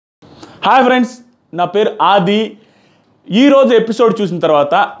Hi friends, నా పేరు ఆది. ఈరోజు ఎపిసోడ్ చూసిన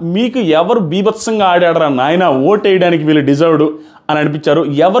తర్వాత మీకు ఎవరు బీభత్సంగా ఆడాడరా నాయన, ఓట్ వేయడానికి వీళ్ళు డిజర్వ్డ్ అని అనిపించారు.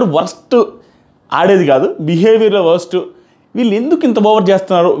 ఎవరు వర్స్ట్ ఆడేది కాదు, బిహేవియర్లో వర్స్ట్, వీళ్ళు ఎందుకు ఇంత ఓవర్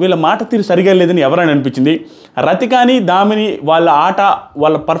చేస్తున్నారు, వీళ్ళ మాట తీరు సరిగా లేదని ఎవరైనా అనిపించింది. రతికాని దామిని వాళ్ళ ఆట,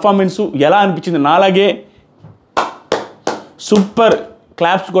 వాళ్ళ పర్ఫార్మెన్సు ఎలా అనిపించింది? నాలాగే సూపర్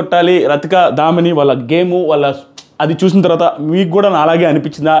క్లాప్స్ కొట్టాలి. రతిక దామిని వాళ్ళ గేము, వాళ్ళ అది చూసిన తర్వాత మీకు కూడా అలాగే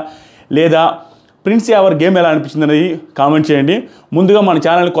అనిపించిందా లేదా? ప్రిన్స్ యావర్ గేమ్ ఎలా అనిపించింది అనేది కామెంట్ చేయండి. ముందుగా మన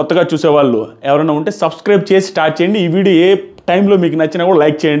ఛానల్ని కొత్తగా చూసేవాళ్ళు ఎవరైనా ఉంటే సబ్స్క్రైబ్ చేసి స్టార్ట్ చేయండి. ఈ వీడియో ఏ టైంలో మీకు నచ్చినా కూడా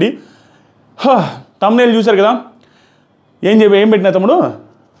లైక్ చేయండి. తమ్మునేలు చూశారు కదా, ఏం పెట్టినా తమ్ముడు?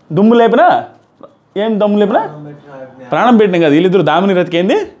 దుమ్ము లేపినా? ఏం దమ్ము లేపినా? ప్రాణం పెట్టినా కాదు, వీళ్ళిద్దరు దామిని రతిక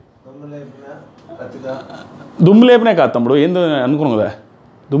ఏంది దుమ్ము లేపినా కాదు తమ్ముడు, ఏందో అనుకున్నాం కదా.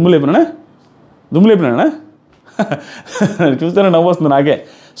 దుమ్ము లేపినా చూస్తేనే నవ్వు వస్తుంది నాకే.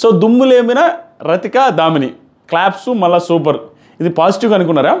 సో దుమ్ము లేపిన రతిక దామిని క్లాప్స్ మళ్ళీ సూపర్. ఇది పాజిటివ్గా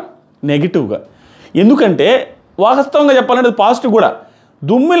అనుకున్నారా? నెగిటివ్గా. ఎందుకంటే వాస్తవంగా చెప్పాలంటే పాజిటివ్ కూడా.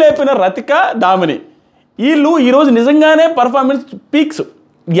 దుమ్ము లేపిన రతిక దామిని వీళ్ళు ఈరోజు నిజంగానే పర్ఫార్మెన్స్ పీక్స్.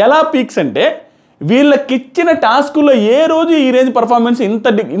 ఎలా పీక్స్ అంటే వీళ్ళకిచ్చిన టాస్కుల్లో ఏ రోజు ఈ రేంజ్ పర్ఫార్మెన్స్,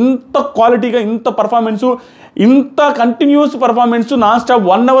 ఇంత క్వాలిటీగా, ఇంత పర్ఫార్మెన్సు, ఇంత continuous performance, non stop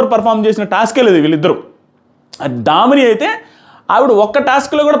 1 hour perform చేసిన టాస్కే లేదు వీళ్ళిద్దరూ. దామిని అయితే ఆవిడ ఒక్క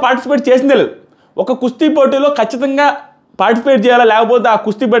టాస్క్లో కూడా పార్టిసిపేట్ చేసిందే లేదు. ఒక కుస్తీ పోటీలో ఖచ్చితంగా పార్టిసిపేట్ చేయాలా, లేకపోతే ఆ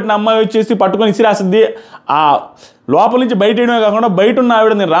కుస్తీ పెట్టిన అమ్మాయి వచ్చేసి పట్టుకొని ఇసిరేస్తుంది. ఆ లోపల నుంచి బయట వేయడమే కాకుండా బయట ఉన్న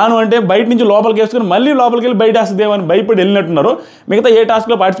ఆవిడ నేను రాను అంటే బయట నుంచి లోపలికి వేసుకుని మళ్ళీ లోపలికి వెళ్ళి బయట వేస్తుందేమో అని భయపడి వెళ్ళినట్టున్నారు. మిగతా ఏ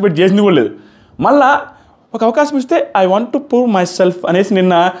టాస్క్లో పార్టిసిపేట్ చేసింది కూడా లేదు. మళ్ళా ఒక అవకాశం ఇస్తే I want to prove my self అనేసి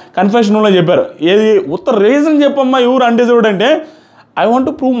నిన్న కన్ఫెషన్లో చెప్పారు. ఏది ఉత్తర రీజన్ చెప్పమ్మా ఎవరు అన్డిజర్వ్డ్ అంటే I want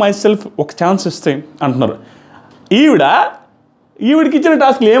to prove my self, ఒక ఛాన్స్ ఇస్తే అంటున్నారు. ఈవిడికి ఇచ్చిన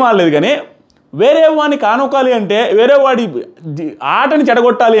టాస్క్లు ఏం ఆడలేదు, కానీ వేరే వాడిని కానొక్కాలి అంటే, వేరే వాడి ఆటని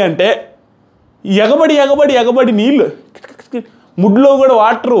చెడగొట్టాలి అంటే ఎగబడి నీళ్ళు, ముడ్లో కూడా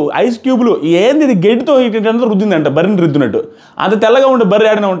వాటరు, ఐస్ క్యూబ్లు, ఏంది ఇది గడ్డితో ఇటంతా రుద్దిందంట, బర్రెని రుద్దినట్టు. అంత తెల్లగా ఉంటే బర్రె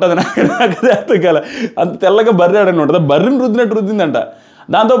ఆడనే ఉంటుంది. నాకు అర్థం కాల, అంత తెల్లగా బర్రె ఆడనే ఉంటుంది, బర్రెని రుద్దినట్టు రుద్దిందంట.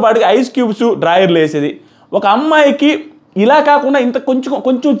 దాంతోపాటుగా ఐస్ క్యూబ్స్ డ్రాయర్లు వేసేది. ఒక అమ్మాయికి ఇలా కాకుండా ఇంత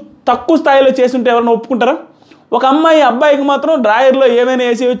కొంచెం తక్కువ స్థాయిలో చేసి ఉంటే ఎవరైనా ఒప్పుకుంటారా? ఒక అబ్బాయికి మాత్రం డ్రాయర్లో ఏమైనా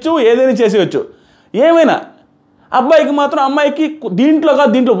వేసేయచ్చు, ఏదైనా చేసేయచ్చు, ఏమైనా. అబ్బాయికి మాత్రం అమ్మాయికి దీంట్లో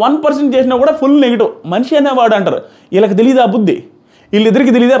 1% చేసినా కూడా ఫుల్ నెగిటివ్. మనిషి అనేవాడు అంటారు. వీళ్ళకి తెలియదు ఆ బుద్ధి,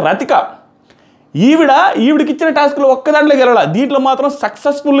 వీళ్ళిద్దరికి తెలియదా? రతిక ఈవిడికి ఇచ్చిన టాస్క్లో ఒక్క దాంట్లో గెలవాల, దీంట్లో మాత్రం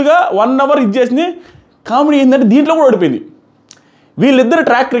సక్సెస్ఫుల్గా 1 hour ఇచ్చేసింది. కామెడీ ఏంటంటే దీంట్లో కూడా ఓడిపోయింది. వీళ్ళిద్దరు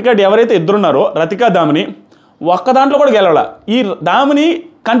ట్రాక్ రికార్డ్ ఎవరైతే ఇద్దరున్నారో రతిక దామిని, ఒక్క దాంట్లో కూడా గెలవాల. ఈ దామిని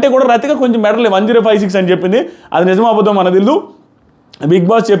కంటే కూడా రతిక కొంచెం మెడలే 1056 అని చెప్పింది. అది నిజం అబద్ధం మన తెలియదు, బిగ్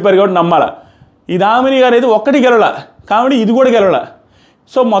బాస్ చెప్పారు కాబట్టి నమ్మాల. ఈ దామిని గారు అయితే ఒక్కటి గెలవాల, కామెడీ ఇది కూడా గెలవాల.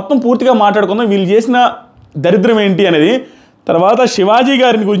 సో మొత్తం పూర్తిగా మాట్లాడుకుందాం వీళ్ళు చేసిన దరిద్రం ఏంటి అనేది. తర్వాత శివాజీ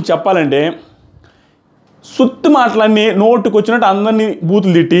గారిని గురించి చెప్పాలంటే సుత్తి మాటలన్నీ నోటుకు వచ్చినట్టు అందరినీ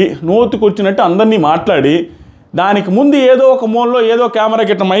బూతులు తిట్టి, నోటుకు వచ్చినట్టు అందరినీ మాట్లాడి, దానికి ముందు ఏదో ఒక మూలలో ఏదో కెమెరా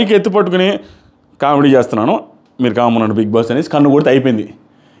గిట్ట మైక్ ఎత్తి పట్టుకుని కామెడీ చేస్తున్నాను, మీరు కామన్నాను బిగ్ బాస్ అనేసి కన్ను కొడితే అయిపోయింది.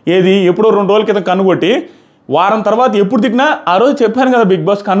 ఏది ఎప్పుడో 2 రోజుల క్రితం కన్ను కొట్టి వారం తర్వాత ఎప్పుడు తిట్టినా ఆ రోజు చెప్పాను కదా బిగ్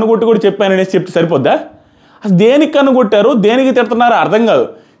బాస్ కన్ను కొట్టి కూడా చెప్పాను అనేసి చెప్తే సరిపోద్దా? అసలు దేనికి కన్ను కొట్టారు, దేనికి తిడుతున్నారో అర్థం కాదు.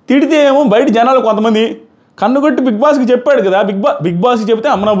 తిడితే ఏమో బయట జనాలు కొంతమంది కన్ను కొట్టి బిగ్ బాస్కి చెప్పాడు కదా, బిగ్ బాస్కి చెప్తే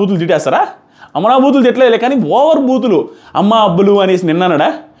అమ్మనా బూతులు తిట్టేస్తారా? అమ్మనా బూతులు తిట్టలేదు, కానీ ఓవర్ బూతులు, అమ్మ అబ్బులు అనేసి నిన్నానడా.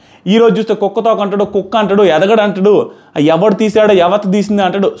 ఈరోజు చూస్తే కుక్కతో అంటాడు, కుక్క అంటాడు, ఎదగడు అంటాడు, ఎవడు తీసాడో ఎవత తీసింది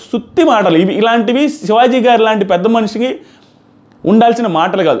అంటాడు, సుత్తి మాటలు. ఇలాంటివి శివాజీ గారు లాంటి పెద్ద మనిషికి ఉండాల్సిన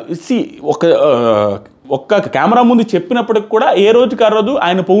మాటలు కాదు. ఒక్క కెమెరా ముందు చెప్పినప్పటికి కూడా ఏ రోజుకి ఆ రోజు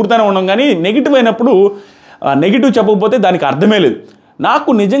ఆయన పొగుడుతూనే ఉన్నాం, కానీ నెగిటివ్ అయినప్పుడు నెగిటివ్ చెప్పకపోతే దానికి అర్థమే లేదు. నాకు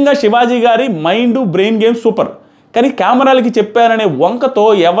నిజంగా శివాజీ గారి మైండ్, బ్రెయిన్ గేమ్ సూపర్, కానీ కెమెరాలకి చెప్పారనే వంకతో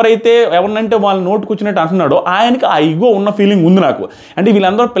ఎవరినంటే వాళ్ళ నోటుకొచ్చినట్టు అంటున్నాడో ఆయనకి ఆ ఇగో ఉన్న ఫీలింగ్ ఉంది నాకు. అంటే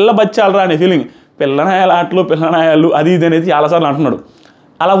వీళ్ళందరూ పిల్ల బచ్చాలరా అనే ఫీలింగ్, పిల్లనాయాల ఆటలు, పిల్లనాయాలు అది ఇది అనేది చాలాసార్లు అంటున్నాడు.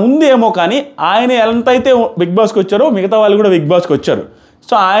 అలా ఉందేమో, కానీ ఆయన ఎంతైతే బిగ్ బాస్కి వచ్చారో మిగతా వాళ్ళు కూడా బిగ్ బాస్కి వచ్చారు.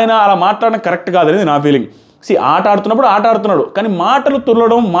 సో ఆయన అలా మాట్లాడడం కరెక్ట్ కాదనేది నా ఫీలింగ్. ఆట ఆడుతున్నాడు, కానీ మాటలు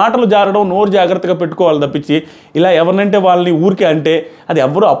తుర్లడం, మాటలు జారడం, నోరు జాగ్రత్తగా పెట్టుకోవాలి తప్పించి ఇలా ఎవరినంటే వాళ్ళని ఊరికే అంటే అది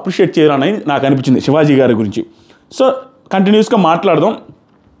ఎవరు అప్రిషియేట్ చేయరు అనేది నాకు అనిపించింది శివాజీ గారి గురించి. సో కంటిన్యూస్గా మాట్లాడదాం.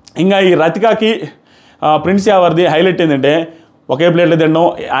 ఇంకా ఈ రతికాకి ప్రిన్స్ యావర్ది హైలైట్ ఏంటంటే ఒకే ప్లేట్లో తినడం,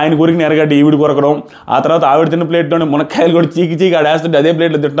 ఆయన గురికి ఎరగడ్డి ఈవిడి కొరకడం, ఆ తర్వాత ఆవిడ తిన్న ప్లేట్లోనే మునక్కాయలు కూడా చీకి ఆడేస్తుంటే అదే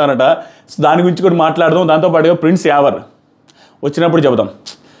ప్లేట్లో తింటున్నారట. సో దాని గురించి కూడా మాట్లాడదాం. దాంతోపాటుగా ప్రిన్స్ యావర్ వచ్చినప్పుడు చెబుతాం.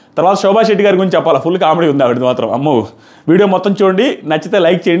 తర్వాత శోభా శెట్టి గారి గురించి చెప్పాలి, ఫుల్ కామెడీ ఉంది ఆవిడ మాత్రం. అమ్మో, వీడియో మొత్తం చూడండి, నచ్చితే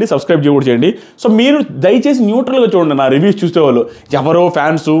లైక్ చేయండి, సబ్స్క్రైబ్ కూడా చేయండి. సో మీరు దయచేసి న్యూట్రల్గా చూడండి నా రివ్యూస్ చూసేవాళ్ళు. ఎవరో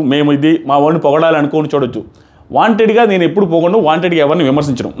ఫ్యాన్స్ మేము ఇది మా వాడిని పొగడాలి అనుకోని చూడొచ్చు. వాంటెడ్గా నేను ఎప్పుడు పోకుండా వాంటెడ్గా ఎవరిని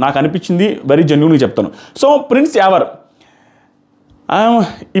విమర్శించడం, నాకు అనిపించింది వెరీ జెన్యూన్గా చెప్తాను. సో ప్రిన్స్ యావర్,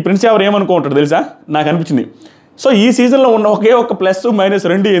 ఈ ప్రిన్స్ యావర్ ఏమనుకుంటాడు తెలుసా, నాకు అనిపించింది. సో ఈ సీజన్లో ఉన్న ఒకే ఒక ప్లస్ మైనస్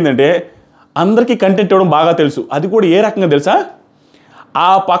రెండు ఏంటంటే అందరికీ కంటెంట్ ఇవ్వడం బాగా తెలుసు. అది కూడా ఏ రకంగా తెలుసా, ఆ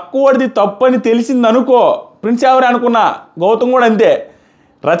పక్కవాడిది తప్పు అని తెలిసింది అనుకో, ప్రిన్స్ యావరే అనుకున్నా, గౌతమ్ కూడా అంతే,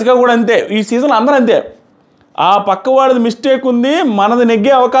 రతిక కూడా అంతే, ఈ సీజన్ అందరూ అంతే. ఆ పక్కవాడిది మిస్టేక్ ఉంది, మనది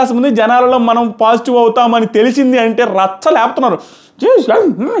నెగ్గే అవకాశం ఉంది, జనాలలో మనం పాజిటివ్ అవుతామని తెలిసింది అంటే రచ్చ లేపుతున్నారు.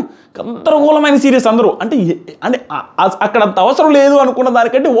 గందరగోళమైన సీరియస్ అందరూ. అంటే అక్కడ అంత అవసరం లేదు అనుకున్న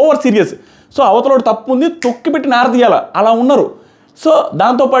దానికంటే ఓవర్ సీరియస్. సో అవతలోడు తప్పు ఉంది, తొక్కి పెట్టి నారదీయాల, అలా ఉన్నారు. సో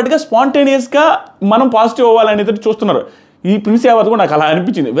దాంతోపాటుగా స్పాంటేనియస్గా మనం పాజిటివ్ అవ్వాలనేది చూస్తున్నారు. ఈ ప్రిన్స్ యావర్ కూడా నాకు అలా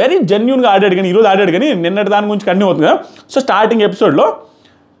అనిపించింది. వెరీ జెన్యూన్గా ఆడాడు, కానీ ఈరోజు ఆడాడు, కానీ నిన్నటి దాని గురించి కంటిన్యూ అవుతుంది కదా. సో స్టార్టింగ్ ఎపిసోడ్లో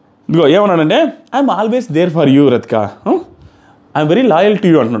ఇదిగో ఏమన్నాడంటే, I'm always there for you Rathika, I'm very loyal to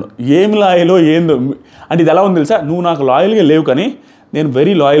you అంటున్నాడు. ఏం లాయలో ఏందో అంటే ఇది ఎలా ఉంది తెలుసా, నువ్వు నాకు లాయల్గా లేవు కానీ నేను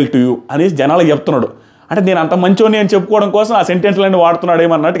వెరీ లాయల్ టు యూ అనేసి జనాలకు చెప్తున్నాడు. అంటే నేను అంత మంచోని అని చెప్పుకోవడం కోసం ఆ సెంటెన్స్లన్నీ వాడుతున్నాడు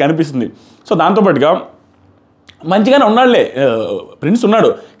ఏమన్నట్టుగా అనిపిస్తుంది. సో దాంతోపాటుగా మంచిగానే ఉన్నాడులే ప్రిన్స్ ఉన్నాడు,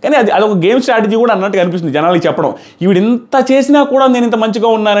 కానీ అదొక గేమ్ స్ట్రాటజీ కూడా అన్నట్టుగా అనిపిస్తుంది జనాలకి చెప్పడం. ఈవిడ ఇంత చేసినా కూడా నేను ఇంత మంచిగా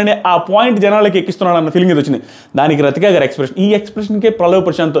ఉన్నానని ఆ పాయింట్ జనాలకి ఎక్కిస్తున్నాడు అన్న ఫీలింగ్ ఇది వచ్చింది. దానికి రతిక గారి ఎక్స్ప్రెషన్, ఈ ఎక్స్ప్రెషన్కే ప్రళయ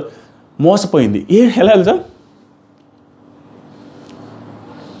ప్రశాంత్ మోసపోయింది. ఎలా తెలుసా,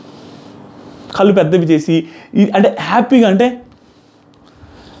 కళ్ళు పెద్దవి చేసి అంటే హ్యాపీగా, అంటే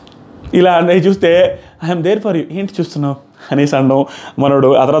ఇలా అన్నవి చూస్తే ఐఎమ్ దేర్ ఫర్ యూ, ఏంటి చూస్తున్నావు అనేసి అనడం మనోడు.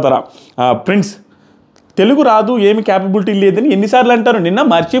 ఆ తర్వాత ప్రిన్స్ తెలుగు రాదు, ఏమి క్యాపబిలిటీ లేదని ఎన్నిసార్లు అంటారు, నిన్న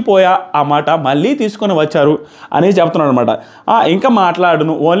మర్చిపోయా ఆ మాట, మళ్ళీ తీసుకొని వచ్చారు అనేసి చెప్తున్నాడు అనమాట. ఇంకా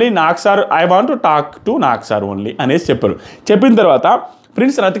మాట్లాడును, ఓన్లీ నాకు sir, I want to talk to నాకు సార్ ఓన్లీ అనేసి చెప్పారు. చెప్పిన తర్వాత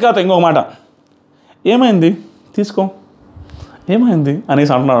ప్రిన్స్ రతికాతో ఇంకొక మాట, ఏమైంది తీసుకో, ఏమైంది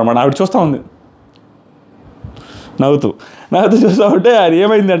అనేసి అంటున్నాడు అనమాట. ఆవిడ చూస్తూ ఉంది, నవ్వుతూ చూస్తూ ఉంటే అది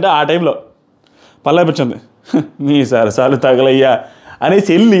ఏమైందంటే ఆ టైంలో పల్లవి వచ్చింది, మీ సార్లు తగలయ్యా అనేసి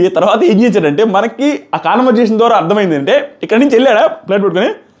వెళ్ళి తర్వాత ఏం చేశాడంటే, మనకి ఆ కాన్వర్జేషన్ ద్వారా అర్థమైంది అంటే, ఇక్కడి నుంచి వెళ్ళాడా ప్లేట్ పెట్టుకొని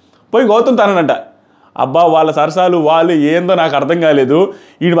పోయి గౌతమ్ తానంట, అబ్బా వాళ్ళ సరసాలు వాళ్ళు ఏందో నాకు అర్థం కాలేదు,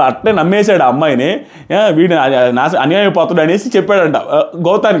 వీడు అట్లే నమ్మేశాడు ఆ అమ్మాయిని, వీడు అన్యాయపోతాడు అనేసి చెప్పాడంట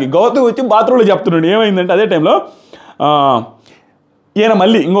గౌతానికి. గౌతమ్ వచ్చి బాత్రూంలో చెప్తున్నాడు. ఏమైందంటే అదే టైంలో ఈయన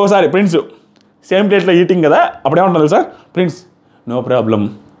మళ్ళీ ఇంకోసారి ప్రిన్స్ సేమ్ ప్లేట్లో ఈటింగ్ కదా, అప్పుడేమంటాను తెలుసా, prince no problem,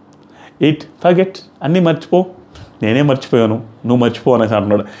 eat forget, అన్నీ మర్చిపో, నేనే మర్చిపోయాను, నువ్వు మర్చిపో అనేసి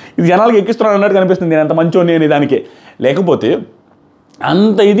అంటున్నాడు. ఇది జనాలకి ఎక్కిస్తున్నాడు అన్నట్టు కనిపిస్తుంది, నేను అంత మంచోని అనే దానికి. లేకపోతే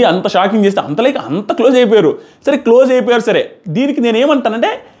అంత షాకింగ్ చేస్తే అంత క్లోజ్ అయిపోయారు. సరే క్లోజ్ అయిపోయారు, సరే దీనికి నేను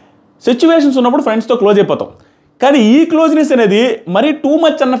ఏమంటానంటే, సిచ్యువేషన్స్ ఉన్నప్పుడు ఫ్రెండ్స్తో క్లోజ్ అయిపోతాం, కానీ ఈ క్లోజ్నెస్ అనేది మరీ టూ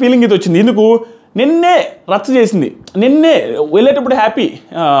మచ్ అన్న ఫీలింగ్ ఇది వచ్చింది. ఎందుకు, నిన్నే రచ్చ చేసింది, నిన్నే వెళ్ళేటప్పుడు హ్యాపీ,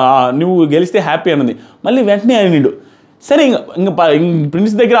 నువ్వు గెలిస్తే హ్యాపీ అన్నది, మళ్ళీ వెంటనే అనిండు. సరే ఇంకా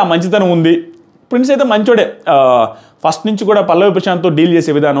ప్రిన్స్ దగ్గర ఆ మంచితనం ఉంది, ప్రిన్స్ అయితే మంచోడే, ఫస్ట్ నుంచి కూడా పల్లవి ప్రశాంత్తో డీల్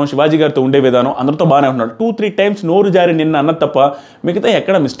చేసే విధానం, శివాజీ గారితో ఉండే విధానం అందరితో బాగానే ఉన్నాడు. 2-3 టైమ్స్ నోరు జారి నిన్న అన్నది తప్ప మిగతా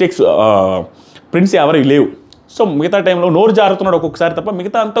ఎక్కడ మిస్టేక్స్ ప్రిన్స్ ఎవరికి లేవు. సో మిగతా టైంలో నోరు జారుతున్నాడు ఒక్కొక్కసారి తప్ప,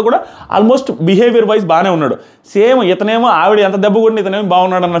 మిగతా అంతా కూడా ఆల్మోస్ట్ బిహేవియర్ వైజ్ బాగానే ఉన్నాడు. సేమ్ ఇతనేమో ఆవిడ ఎంత దెబ్బ కొట్టిన ఇతనేమో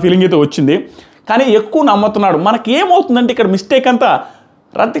బాగున్నాడు అన్న ఫీలింగ్ అయితే వచ్చింది, కానీ ఎక్కువ నమ్ముతున్నాడు. మనకేమవుతుందంటే ఇక్కడ మిస్టేక్ అంతా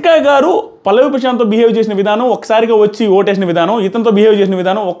రతిక గారు పల్లవి ప్రశాంత్తో బిహేవ్ చేసిన విధానం, ఒకసారిగా వచ్చి ఓటేసిన విధానం, ఇతనితో బిహేవ్ చేసిన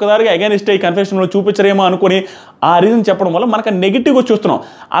విధానం ఒక్కసారిగా అగైనెస్ట్ అయ్యి కన్ఫెషన్లో చూపించరేమో అనుకుని ఆ రీజన్ చెప్పడం వల్ల మనకు నెగిటివ్గా చూస్తున్నాం.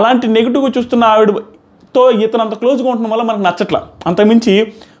 అలాంటి నెగిటివ్గా చూస్తున్న ఆవిడతో ఇతను అంత క్లోజ్గా ఉండడం వల్ల మనకు నచ్చట్ల. అంతకుమించి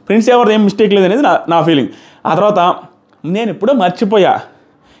ప్రిన్స్ ఎవరు ఏం మిస్టేక్ లేదనేది నా ఫీలింగ్. ఆ తర్వాత నేను ఎప్పుడో మర్చిపోయా,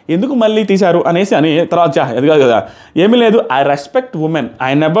 ఎందుకు మళ్ళీ తీశారు అనేసి తర్వాత అది కాదు కదా, ఏమీ లేదు, I respect women,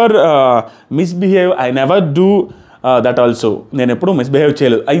 I never misbehave, I never do that also, నేను ఎప్పుడూ మిస్బిహేవ్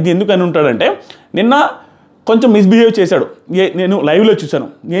చేయలేదు. ఇది ఎందుకు అని ఉంటాడంటే, నిన్న కొంచెం మిస్బిహేవ్ చేశాడు, నేను లైవ్లో చూశాను,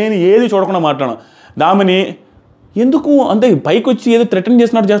 నేను ఏది చూడకుండా మాట్లాడాను. దామిని ఎందుకు అంతే పైకి వచ్చి ఏదో థ్రెటన్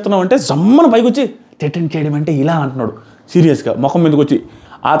చేసినట్టు చేస్తున్నావు అంటే, జమ్మన పైకి వచ్చి థ్రెటన్ చేయడం అంటే ఇలా అంటున్నాడు సీరియస్గా ముఖం మీదకి వచ్చి.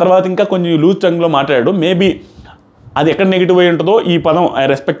 ఆ తర్వాత ఇంకా కొంచెం లూజ్ టంగ్లో మాట్లాడాడు. మేబీ అది ఎక్కడ నెగిటివ్ అయి ఉంటుందో ఈ పదం, ఐ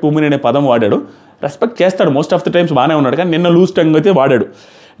రెస్పెక్ట్ ఉమెన్ అనే పదం వాడాడు. రెస్పెక్ట్ చేస్తాడు మోస్ట్ ఆఫ్ ద టైమ్స్, బాగానే ఉన్నాడు, కానీ నిన్న లూజ్ టంగ్ అయితే వాడాడు.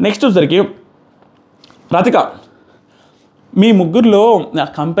 నెక్స్ట్ వచ్చేసరికి రతిక, మీ ముగ్గురులో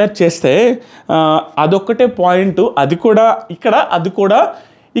కంపేర్ చేస్తే అదొక్కటే పాయింట్, అది కూడా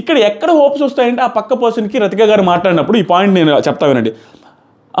ఇక్కడ ఎక్కడ హోప్స్ వస్తాయంటే, ఆ పక్క పర్సన్కి రతిక గారు మాట్లాడినప్పుడు ఈ పాయింట్ నేను చెప్తా వినండి.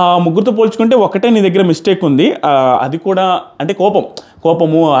 ముగ్గురితో పోల్చుకుంటే ఒకటే నీ దగ్గర మిస్టేక్ ఉంది, అది కూడా అంటే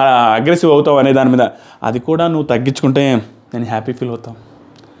కోపము అగ్రెసివ్ అవుతావు అనే దాని మీద, అది కూడా నువ్వు తగ్గించుకుంటే నేను హ్యాపీ ఫీల్ అవుతావు.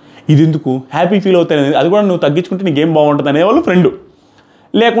 ఇది ఎందుకు హ్యాపీ ఫీల్ అవుతాయి, అది కూడా నువ్వు తగ్గించుకుంటే నీ గేమ్ బాగుంటుంది అనేవాళ్ళు ఫ్రెండు,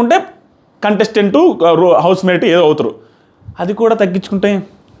 లేకుంటే కంటెస్టెంటు హౌస్ మేట్ ఏదో అవుతారు. అది కూడా తగ్గించుకుంటే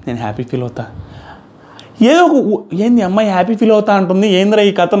నేను హ్యాపీ ఫీల్ అవుతా, ఏదో ఏంది అమ్మాయి హ్యాపీ ఫీల్ అవుతా అంటుంది, ఏంద్రా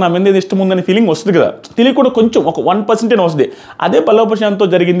ఈ కథ నా మీద ఏది ఇష్టం ఉందనే ఫీలింగ్ వస్తుంది కదా, తెలియకుండా కొంచెం ఒక 1% వస్తుంది. అదే పల్లవ ప్రశాంత్తో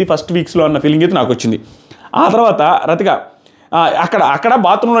జరిగింది ఫస్ట్ వీక్స్లో అన్న ఫీలింగ్ అయితే నాకు వచ్చింది. ఆ తర్వాత రతిక అక్కడ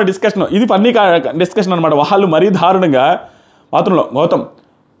బాత్రూంలో డిస్కషన్, ఇది ఫన్నీ డిస్కషన్ అనమాట. వాళ్ళు మరీ దారుణంగా బాత్రూంలో గౌతమ్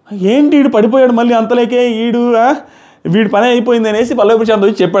ఏంటి వీడు పడిపోయాడు మళ్ళీ అంతలేకే వీడి పని అయిపోయింది అనేసి పల్లవ ప్రశాంత్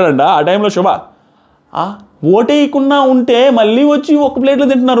వచ్చి చెప్పాడంట. ఆ టైంలో శుభ ఓటేయకుండా ఉంటే మళ్ళీ వచ్చి ఒక ప్లేట్లో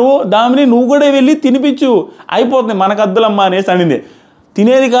తింటున్నారు, దామిని నువ్వు కూడా వెళ్ళి తినిపించు అయిపోతుంది మనకు అద్దులమ్మా అనేసి అనింది.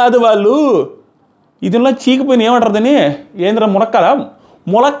 తినేది కాదు వాళ్ళు, ఇదిలో చీకిపోయిన ఏమంటారు దాన్ని, ఏంద్ర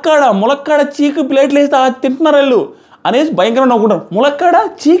ములక్కాడ చీకి ప్లేట్లు వేస్తే తింటున్నారు వాళ్ళు అనేసి భయంకరంగా నవ్వుకుంటారు. ములక్కాడ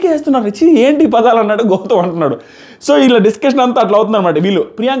చీకి వేస్తున్నారు, ఏంటి పదాలు అన్నాడు గౌతమ్ అంటున్నాడు. సో ఇలా డిస్కషన్ అంతా అట్లా అవుతుంది అనమాట. వీళ్ళు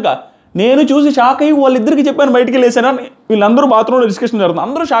ప్రియాంక నేను చూసి షాక్ అయ్యి వాళ్ళిద్దరికి చెప్పాను బయటికి వెళ్ళేసాను, వీళ్ళందరూ బాత్రూంలో డిస్కషన్ జరుగుతుంది,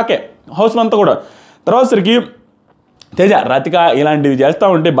 అందరూ షాకే హౌస్లో అంతా కూడా. తర్వాత సరికి తేజ రతిక ఇలాంటివి చేస్తూ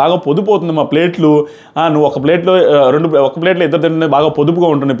ఉంటే బాగా పొదుపు అవుతుంది మా ప్లేట్లు, నువ్వు ఒక ప్లేట్లో ఒక ప్లేట్లో ఇద్దరు తింటే బాగా పొదుపుగా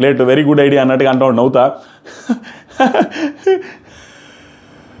ఉంటుంది ప్లేట్, వెరీ గుడ్ ఐడియా అన్నట్టుగా అంటూ నవ్వుతా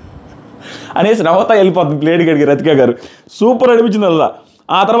అనేసి నవ్వుతా వెళ్ళిపోతుంది ప్లేట్ గడికి రతిక గారు. సూపర్ అనిపించింది అలా.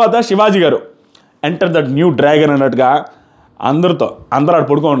 ఆ తర్వాత శివాజీ గారు ఎంటర్ దట్ న్యూ డ్రాగన్ అన్నట్టుగా అందరూ ఆడ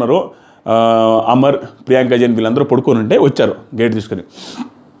పడుకొని ఉన్నారు. అమర్, ప్రియాంక జైన్ వీళ్ళందరూ పడుకొని ఉంటే వచ్చారు గేట్ తీసుకొని.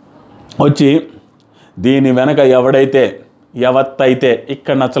 వచ్చి దీని వెనక ఎవత్తైతే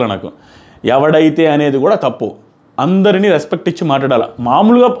ఇక్కడ నచ్చలే నాకు, ఎవడైతే అనేది కూడా తప్పు, అందరినీ రెస్పెక్ట్ ఇచ్చి మాట్లాడాలి.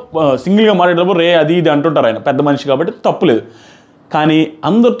 మామూలుగా సింగిల్గా మాట్లాడేటప్పుడు రే అది ఇది అంటుంటారు, ఆయన పెద్ద మనిషి కాబట్టి తప్పులేదు. కానీ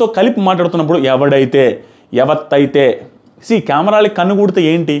అందరితో కలిపి మాట్లాడుతున్నప్పుడు ఎవత్తైతే కెమెరాలకి కన్ను కొడితే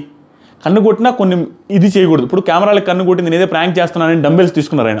ఏంటి, కన్ను కొట్టినా కొన్ని ఇది చేయకూడదు. ఇప్పుడు కెమెరాలకి కన్ను కొట్టింది నేనే ప్రాంక్ చేస్తున్నానని డంబెల్స్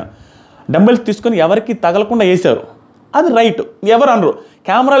తీసుకున్నారు, ఆయన డంబెల్స్ తీసుకొని ఎవరికి తగలకుండా వేశారు, అది రైట్, ఎవరు అనరు.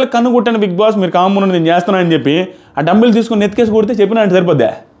 కెమెరాలకు కన్ను కొట్టాను బిగ్ బాస్ మీరు కామన్ నేను చేస్తున్నానని చెప్పి ఆ డంబెల్ తీసుకొని నెత్తికేసి కొడితే చెప్పినట్టు సరిపోద్దా,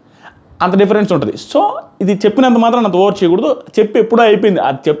 అంత డిఫరెన్స్ ఉంటుంది. సో ఇది చెప్పినంత మాత్రం అంత ఓవర్ చేయకూడదు. చెప్పి ఎప్పుడో అయిపోయింది,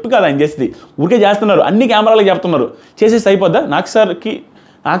 అది చెప్పి కాదు ఆయన చేసేది, ఊరికే చేస్తున్నారు, అన్ని కెమెరాలకు చెప్తున్నారు, చేసేసి అయిపోద్దా. నాకు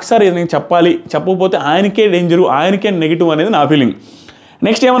సార్ ఇది నేను చెప్పకపోతే ఆయనకే డేంజరు, ఆయనకే నెగిటివ్ అనేది నా ఫీలింగ్.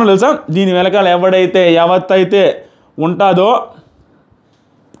 నెక్స్ట్ ఏమన్నా తెలుసా, దీని వెనకాల ఎవత్తైతే ఉంటుందో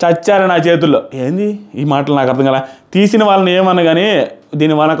చచ్చారు నా చేతుల్లో. ఏంది ఈ మాటలు నాకు అర్థం కదా. తీసిన వాళ్ళని ఏమన్నా కానీ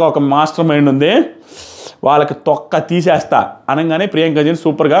దీని వెనక ఒక మాస్టర్ మైండ్ ఉంది, వాళ్ళకి తొక్క తీసేస్తా అనగానే ప్రియాంక జైన్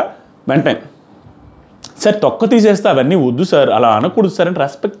సూపర్గా వెంటనే సార్ తొక్క తీసేస్తా అవన్నీ వద్దు సార్, అలా అనకూడదు సార్ అంటే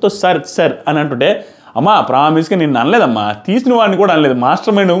రెస్పెక్ట్తో సార్ అని అంటుంటే, అమ్మా ప్రామిస్గా నిన్ను అనలేదమ్మా, తీసిన వాడిని కూడా అనలేదు,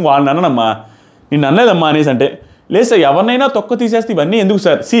 మాస్టర్ మైండ్ వాళ్ళని అననమ్మా, నిన్ను అనలేదమ్మా అనేసి అంటే, లేదు సార్ ఎవరినైనా తొక్క తీసేస్తే ఇవన్నీ ఎందుకు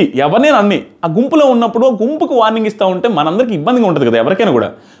సార్, ఎవరినైనా అన్ని ఆ గుంపులో ఉన్నప్పుడు గుంపుకు వార్నింగ్ ఇస్తూ ఉంటే మనందరికీ ఇబ్బందిగా ఉంటుంది కదా ఎవరికైనా కూడా.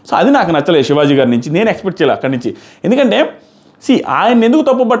 సో అది నాకు నచ్చలేదు శివాజీ గారి నుంచి, నేను ఎక్స్పెక్ట్ చేయాలి అక్కడి నుంచి. ఎందుకంటే ఆయన ఎందుకు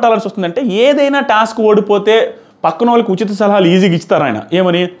తప్పు పట్టాల్సి వస్తుందంటే, ఏదైనా టాస్క్ ఓడిపోతే పక్కన వాళ్ళకి ఉచిత సలహాలు ఈజీగా ఇస్తారు ఆయన,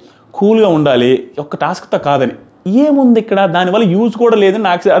 ఏమని కూల్గా ఉండాలి ఒక్క టాస్క్తో కాదని. ఏముంది ఇక్కడ, దానివల్ల యూజ్ కూడా లేదని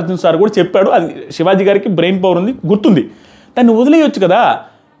నాగార్జున సార్ కూడా చెప్పాడు. అది శివాజీ గారికి బ్రెయిన్ పవర్ ఉంది, గుర్తుంది, దాన్ని వదిలేయొచ్చు కదా,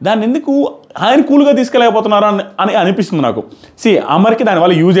 దాన్ని ఎందుకు ఆయన కూల్గా తీసుకెళ్ళకపోతున్నారు అని అనిపిస్తుంది నాకు. అమర్కి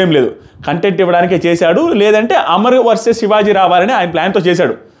దానివల్ల యూజ్ ఏం లేదు, కంటెంట్ ఇవ్వడానికే చేశాడు, లేదంటే అమర్ వర్సెస్ శివాజీ రావాలని ఆయన ప్లాన్తో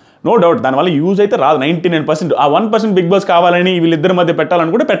చేశాడు, నో డౌట్. దానివల్ల యూజ్ అయితే రాదు 99%. ఆ 1% బిగ్ బాస్ కావాలని వీళ్ళిద్దరి మధ్య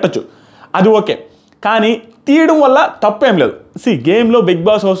పెట్టాలని కూడా పెట్టచ్చు, అది ఓకే. కానీ తీయడం వల్ల తప్పేం లేదు. గేమ్లో బిగ్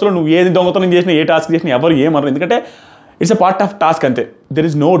బాస్ హౌస్లో నువ్వు ఏది దొంగతనం చేసినా ఏ టాస్క్ చేసినా ఎవరు ఏమన్నారు, ఎందుకంటే it's a part of task అంతే, దెర్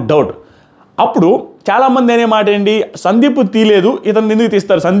ఇస్ నో డౌట్. అప్పుడు చాలామంది అనే మాట ఏంటి, సందీప్ తీయలేదు ఇతను ఎందుకు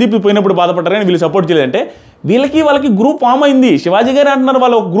తీస్తారు, సందీప్ పోయినప్పుడు బాధపడ్డారని వీళ్ళు సపోర్ట్ చేయలేదంటే, వాళ్ళకి గ్రూప్ ఫామ్ అయింది. శివాజీ గారు అంటున్నారు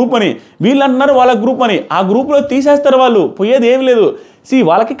వాళ్ళ ఒక గ్రూప్ అని, వీళ్ళు అంటున్నారు వాళ్ళ గ్రూప్ అని, ఆ గ్రూప్లో తీసేస్తారు వాళ్ళు, పోయేది ఏం లేదు.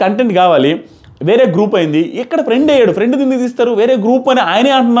 వాళ్ళకి కంటెంట్ కావాలి, వేరే గ్రూప్ అయింది, ఇక్కడ ఫ్రెండ్ అయ్యాడు, ఫ్రెండ్ ఎందుకు తీస్తారు, వేరే గ్రూప్ అని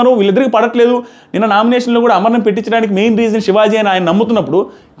ఆయనే అంటున్నారు, వీళ్ళిద్దరికి పడట్లేదు. నిన్న నామినేషన్లో కూడా అమర్ని పెట్టించడానికి మెయిన్ రీజన్ శివాజీ అని ఆయన నమ్ముతున్నప్పుడు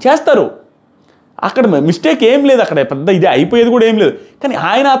చేస్తారు, అక్కడ మిస్టేక్ ఏం లేదు, అక్కడ పెద్ద ఇది అయిపోయేది కూడా ఏం లేదు. కానీ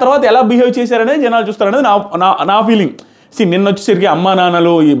ఆయన ఆ తర్వాత ఎలా బిహేవ్ చేశారనేది జనాలు చూస్తారనేది నా ఫీలింగ్. నిన్న వచ్చేసరికి అమ్మా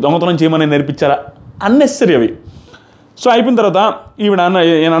నాన్నలు ఈ దొంగతనం చేయమని నేర్పించారా, అన్నెసరీ అవి. సో అయిపోయిన తర్వాత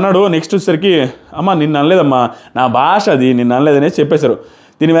ఈయన అన్నాడు, నెక్స్ట్ వచ్చేసరికి అమ్మ నిన్ను అనలేదమ్మా, నా భాష అది నిన్ను అనలేదనేసి చెప్పేశారు.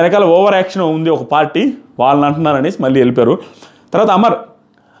 దీని వెనకాల ఓవర్ యాక్షన్ ఉంది ఒక పార్టీ, వాళ్ళని అంటున్నారనేసి మళ్ళీ వెళ్ళిపోయారు. తర్వాత అమర్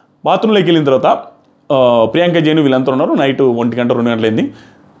బాత్రూంలోకి వెళ్ళిన తర్వాత ప్రియాంక జైన్ వీళ్ళంతా ఉన్నారు, నైట్ 1 గంట 2 గంటలైంది.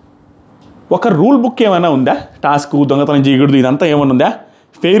 ఒక రూల్ బుక్ ఏమైనా ఉందా, టాస్క్ దొంగతనం చేయకూడదు ఇదంతా ఏమైనా ఉందా,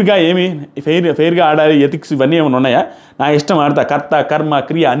 ఫెయిర్గా ఆడాలి ఎథిక్స్ ఇవన్నీ ఏమైనా ఉన్నాయా, నా ఇష్టం ఆడతా, కర్త కర్మ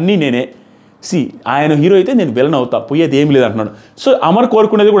క్రియ అన్నీ నేనే, ఆయన హీరో అయితే నేను విలన్ అవుతా, పోయేది ఏం లేదు అంటున్నాడు. సో అమర్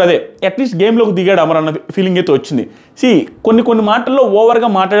కోరుకునేది కూడా అదే, అట్లీస్ట్ గేమ్లోకి దిగాడు అమర్ అన్న ఫీలింగ్ అయితే వచ్చింది. కొన్ని మాటల్లో ఓవర్గా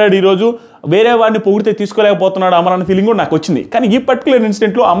మాట్లాడాడు ఈరోజు, వేరే వాడిని పొగిడితే తీసుకోలేకపోతున్నాడు అమర్ అన్న ఫీలింగ్ కూడా నాకు వచ్చింది. కానీ ఈ పర్టికులర్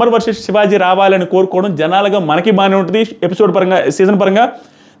ఇన్సిడెంట్లో అమర్ వర్సెస్ శివాజీ రావాలని కోరుకోవడం జనాలుగా మనకి బాగానే ఉంటుంది, ఎపిసోడ్ పరంగా, సీజన్ పరంగా.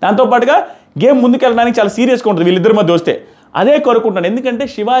 దాంతోపాటుగా గేమ్ ముందుకెళ్ళడానికి చాలా సీరియస్గా ఉంటుంది వీళ్ళిద్దరి మధ్య వస్తే. అదే కోరుకుంటాను, ఎందుకంటే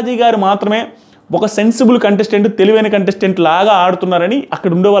శివాజీ గారు మాత్రమే ఒక సెన్సిబుల్ కంటెస్టెంట్, తెలివైన కంటెస్టెంట్ లాగా ఆడుతున్నారని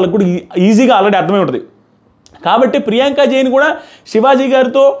అక్కడ ఉండే వాళ్ళకి కూడా ఈజీగా ఆల్రెడీ అర్థమై ఉంటుంది. కాబట్టి ప్రియాంక జైన్ కూడా శివాజీ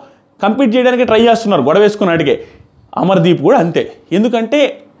గారితో కంపీట్ చేయడానికి ట్రై చేస్తున్నారు గొడవ వేసుకున్నాడికే. అమర్దీప్ కూడా అంతే, ఎందుకంటే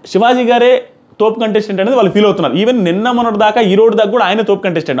శివాజీ గారే తోపు కంటెస్టెంట్ అనేది వాళ్ళు ఫీల్ అవుతున్నారు. ఈవెన్ నిన్న మొన్నటి దాకా ఈ రోడ్డు దాకా కూడా ఆయన తోపు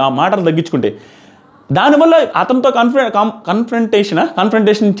కంటెస్టెంట్, ఆ మాటలు తగ్గించుకుంటే. దానివల్ల అతనితో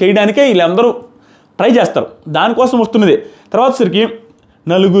కన్ఫ్రంటేషన్ చేయడానికే వీళ్ళందరూ ట్రై చేస్తారు, దానికోసం వస్తున్నది. తర్వాత సరికి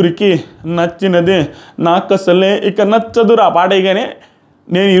నలుగురికి నచ్చినది నాకు అసలే ఇక నచ్చదురా పాట అయ్యగానే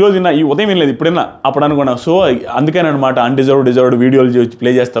నేను ఈరోజు ఈ ఉదయం వినలేదు, ఇప్పుడైనా అప్పుడు అనుకున్నా. సో అందుకేనమాట డిజర్వ్డ్ వీడియోలు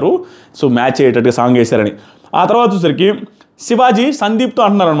ప్లే చేస్తారు, సో మ్యాచ్ అయ్యేటట్టుగా సాంగ్ వేశారని. ఆ తర్వాత వచ్చేసరికి శివాజీ సందీప్తో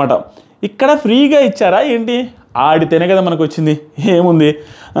అంటున్నారు అనమాట, ఇక్కడ ఫ్రీగా ఇచ్చారా ఏంటి, ఆడితేనే కదా మనకు వచ్చింది, ఏముంది.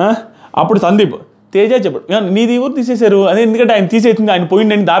 అప్పుడు సందీప్ తేజ చెప్పాడు, నీది ఊరు తీసేశారు అదే, ఎందుకంటే ఆయన తీసేసింది, ఆయన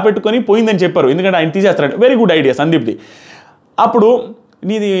పోయిందని దాపెట్టుకొని పోయిందని చెప్పారు, ఎందుకంటే ఆయన తీసేస్తారంటే. Very good idea సందీప్ది. అప్పుడు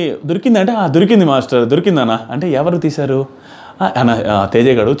నీది దొరికిందంటే దొరికింది మాస్టర్, దొరికిందన్నా అంటే ఎవరు తీశారు అన్న, తేజ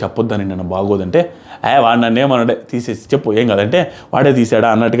గారు చెప్పొద్దని నన్ను బాగోదంటే, వాడు నన్ను ఏమన్నాడే తీసేసి చెప్పు ఏం కాదంటే వాడే తీసాడా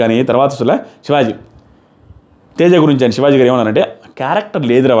అన్నట్టుగాని. తర్వాత అసలు శివాజీ తేజ గురించి అని శివాజీ గారు ఏమన్నారంటే, క్యారెక్టర్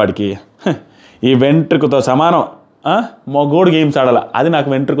లేదురా వాడికి, ఈ వెంట్రుకతో సమానం, మొగోడు గేమ్స్ ఆడాల, అది నాకు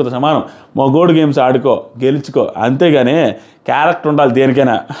వెంట్రుకతో సమానం, మొగోడు గేమ్స్ ఆడుకో గెలుచుకో, అంతేగాని క్యారెక్టర్ ఉండాలి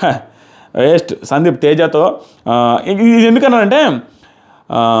దేనికైనా, వేస్ట్. సందీప్ తేజతో ఇది ఎందుకన్నానంటే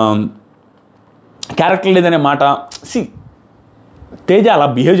క్యారెక్టర్ లేదనే మాట. తేజ అలా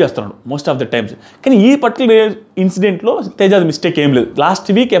బిహేవ్ చేస్తున్నాడు మోస్ట్ ఆఫ్ ద టైమ్స్, కానీ ఈ పర్టికులర్ ఇన్సిడెంట్లో తేజది మిస్టేక్ ఏం లేదు. లాస్ట్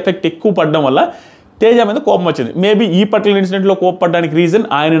వీక్ ఎఫెక్ట్ ఎక్కువ పడడం వల్ల తేజ మీద కోపం వచ్చింది. మేబీ ఈ పర్టికులర్ ఇన్సిడెంట్లో కోపపడడానికి రీజన్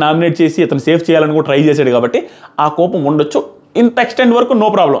ఆయన నామినేట్ చేసి అతను సేఫ్ చేయాలని కూడా ట్రై చేశాడు కాబట్టి ఆ కోపం ఉండొచ్చు. ఇంత ఎక్స్టెండ్ వరకు నో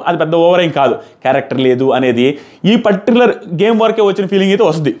ప్రాబ్లం, అది పెద్ద ఓవర్ ఏం కాదు. క్యారెక్టర్ లేదు అనేది ఈ పర్టికులర్ గేమ్ వరకే వచ్చిన ఫీలింగ్ అయితే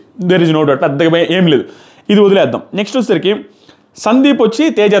వస్తుంది, దేర్ ఇస్ నో డౌట్, పెద్దగా ఏం లేదు. ఇది వదిలేద్దాం. నెక్స్ట్ వచ్చేసరికి సందీప్ వచ్చి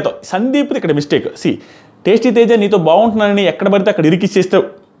తేజతో, సందీప్ది ఇక్కడ మిస్టేక్. టేస్టీ తేజ నీతో బాగుంటున్నానని ఎక్కడ పడితే అక్కడ ఇరికిచ్చేస్తే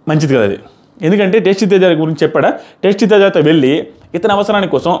మంచిది కదా అది, ఎందుకంటే టేస్టీ తేజ గురించి చెప్పాడా, టేస్టీ తేజతో వెళ్ళి ఇతని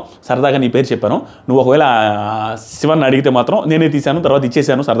అవసరానికి కోసం సరదాగా నీ పేరు చెప్పాను, నువ్వు ఒకవేళ శివన్ అడిగితే మాత్రం నేనే తీశాను తర్వాత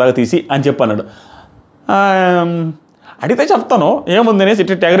ఇచ్చేసాను సరదాగా తీసి అని చెప్పన్నాడు. అడిగితే చెప్తాను ఏముంది అనేసి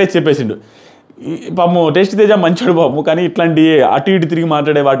ఇట్లా ఎగరేసి చెప్పేసిండు. పాపము టేస్టీ తేజ మంచోడు పాపము, కానీ ఇట్లాంటి అటు ఇటు తిరిగి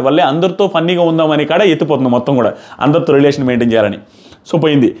మాట్లాడే వాటి వల్లే అందరితో ఫన్నీగా ఉందామని కాడ ఎత్తిపోతుంది మొత్తం కూడా, అందరితో రిలేషన్ మెయింటైన్ చేయాలని. సో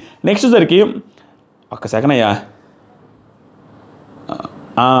పోయింది. నెక్స్ట్ సరికి ఒక్క సెకండ్ అయ్యా,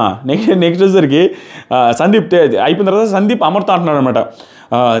 నెక్స్ట్ వచ్చేసరికి సందీప్ అయిపోయిన తర్వాత సందీప్ అమర్తో అంటున్నాడు అనమాట,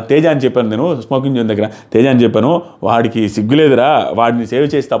 తేజ అని చెప్పాను నేను స్మోకింగ్ జోన్ దగ్గర, తేజ అని చెప్పాను వాడికి సిగ్గులేదురా, వాడిని సేవ్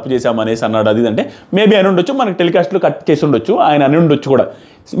చేసి తప్పు చేశామనేసి అన్నాడు. అది అంటే మేబీ అని ఉండొచ్చు, మనకి టెలికాస్ట్లో కట్ చేసి ఉండొచ్చు, ఆయన అని ఉండొచ్చు కూడా,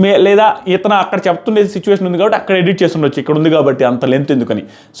 లేదా ఇతను అక్కడ చెప్తుండే సిచ్యువేషన్ ఉంది కాబట్టి అక్కడ ఎడిట్ చేసి ఉండొచ్చు, ఇక్కడ ఉంది కాబట్టి అంత లెంత్ ఎందుకని.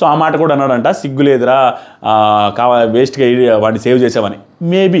 సో ఆ మాట కూడా అన్నాడంట, సిగ్గులేదురా వేస్ట్గా వాడిని సేవ్ చేసామని.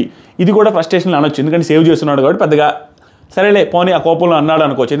 మేబీ ఇది కూడా ఫ్రస్ట్రేషన్లో అనొచ్చు, ఎందుకంటే సేవ్ చేస్తున్నాడు కాబట్టి పెద్దగా సరేలే పోనీ ఆ కోపంలో అన్నాడు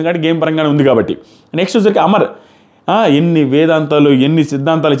అనుకోవచ్చు, ఎందుకంటే గేమ్ పరంగానే ఉంది కాబట్టి. నెక్స్ట్ వచ్చరికి అమర్, ఎన్ని వేదాంతాలు ఎన్ని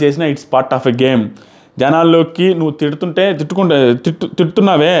సిద్ధాంతాలు చేసినా it's part of a game, జనాల్లోకి నువ్వు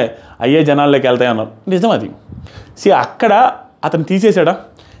తిడుతున్నావే అయ్యే జనాల్లోకి వెళ్తాయి అన్నారు. నిజం అది. అక్కడ అతను తీసేసాడా,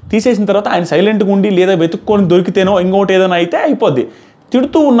 తీసేసిన తర్వాత ఆయన సైలెంట్గా ఉండి లేదా వెతుక్కొని దొరికితేనో ఇంకోటి ఏదైనా అయితే అయిపోద్ది.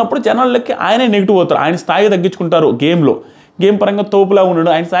 తిడుతూ ఉన్నప్పుడు జనాల్లోకి ఆయనే నెగిటివ్ అవుతారు, ఆయన స్థాయి తగ్గించుకుంటారు గేమ్లో, గేమ్ పరంగా తోపులా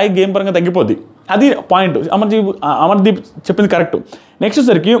ఉండడు, ఆయన స్థాయి గేమ్ పరంగా తగ్గిపోద్ది. అది పాయింట్. అమర్దీప్ చెప్పింది కరెక్ట్. నెక్స్ట్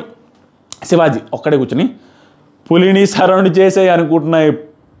సరికి శివాజీ ఒక్కడే కూర్చొని పులిని సరౌండ్ చేసే అనుకుంటున్నాయి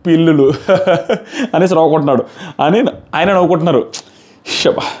పిల్లులు అనేసి నవ్వుకుంటున్నాడు అని ఆయన నవ్వుకుంటున్నారు.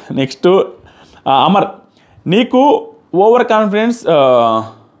 నెక్స్ట్ అమర్, నీకు ఓవర్ కాన్ఫిడెన్స్,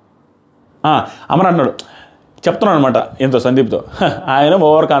 అమర్ అన్నాడు, చెప్తున్నాడు అనమాట ఎంతో సందీప్తో, ఆయన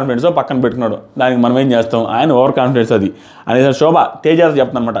ఓవర్ కాన్ఫిడెన్స్ పక్కన పెట్టుకున్నాడు, దానికి మనం ఏం చేస్తాం, ఆయన ఓవర్ కాన్ఫిడెన్స్ అది అనేసి శోభ తేజతో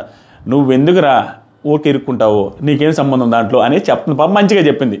చెప్తున్నా అనమాట, నువ్వెందుకురా ఓకే ఇరుక్కుంటావు, నీకేం సంబంధం దాంట్లో అనేది చెప్తుంది. పాప మంచిగా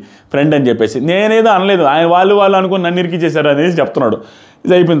చెప్పింది ఫ్రెండ్ అని చెప్పేసి, నేనేదో అనలేదు, ఆయన వాళ్ళు అనుకుని నన్ను ఇరికిచ్చేశారు అనేసి చెప్తున్నాడు.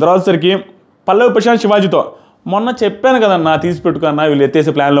 ఇది అయిపోయిన తర్వాత సరికి పల్లవి ప్రశాంత్ శివాజీతో, మొన్న చెప్పాను కదన్నా తీసి పెట్టుకున్నా వీళ్ళు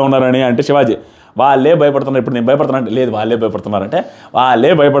ఎత్తేసే ప్లాన్లో ఉన్నారని అంటే శివాజీ, వాళ్ళే భయపడుతున్నారు, ఇప్పుడు నేను భయపడుతున్నానంటే లేదు వాళ్ళే భయపడుతున్నారంటే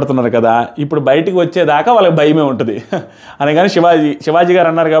వాళ్ళే భయపడుతున్నారు కదా, ఇప్పుడు బయటికి వచ్చేదాకా వాళ్ళకి భయమే ఉంటుంది అని. కానీ శివాజీ గారు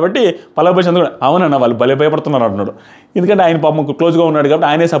అన్నారు కాబట్టి పల్లవి ప్రశాంత్ కూడా అవునన్నా వాళ్ళు భయపడుతున్నారు అంటున్నాడు, ఎందుకంటే ఆయన పాపం క్లోజ్గా ఉన్నాడు కాబట్టి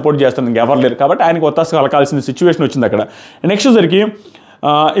ఆయనే సపోర్ట్ చేస్తాను, ఇంకెవరు లేరు కాబట్టి ఆయనకు ఒత్తాసు కలకాల్సిన సిచ్యువేషన్ వచ్చింది అక్కడ. నెక్స్ట్ సరికి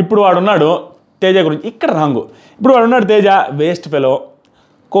ఇప్పుడు వాడున్నాడు తేజ గురించి ఇక్కడ రాంగు. ఇప్పుడు వాడు ఉన్నాడు తేజ, వేస్ట్ ఫెలో,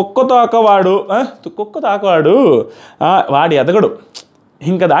 కుక్కతోకవాడు, వాడు ఎదగడు,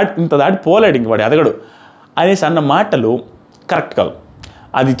 ఇంత దాటి పోలేడు, ఇంక వాడు ఎదగడు అనేసి అన్న మాటలు కరెక్ట్ కాదు,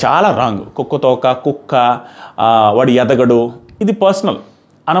 అది చాలా రాంగ్. కుక్క వాడు ఎదగడు, ఇది పర్సనల్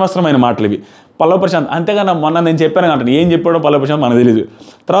అనవసరమైన మాటలు ఇవి. పల్లవ ప్రశాంత్ అంతేగాని మొన్న నేను చెప్పాను అంటాను, ఏం చెప్పాడో పల్లవ ప్రశాంత్ మనకు తెలియదు.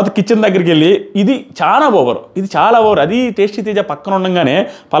 తర్వాత కిచెన్ దగ్గరికి వెళ్ళి ఇది చాలా ఓవర్, అది టేస్టీ తేజ పక్కన ఉండగానే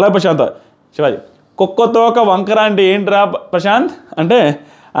పల్లవ ప్రశాంత్ శివాజీ కుక్కతోక వంకర అంటే ఏంట్రా ప్రశాంత్ అంటే,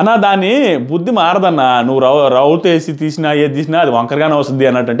 అన్నా దాన్ని బుద్ధి మారదన్నా, నువ్వు రౌత్ వేసి తీసినా ఏది తీసినా అది వంకరగానే వస్తుంది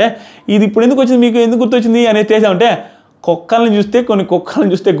అన్నట్టు. ఇది ఇప్పుడు ఎందుకు వచ్చింది, మీకు ఎందుకు గుర్తొచ్చింది అనేది తేజ అంటే, కుక్కల్ని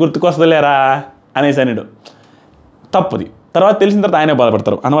చూస్తే గుర్తుకొస్తలేరా అనేసి అన్నాడు. తప్పుది. తర్వాత తెలిసిన తర్వాత ఆయనే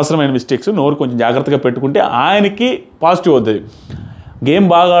బాధపడతారు. అనవసరమైన మిస్టేక్స్, నోరు కొంచెం జాగ్రత్తగా పెట్టుకుంటే ఆయనకి పాజిటివ్ అవుతుంది. గేమ్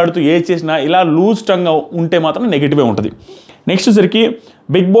బాగా ఆడుతూ ఏది చేసినా ఇలా లూజ్ టంగ్గా ఉంటే మాత్రం నెగిటివే ఉంటుంది. నెక్స్ట్ సరికి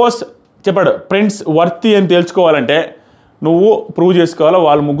బిగ్ బాస్ చెప్పాడు, ఫ్రెండ్స్ వర్తి అని తెలుసుకోవాలంటే నువ్వు ప్రూవ్ చేసుకోవాలా,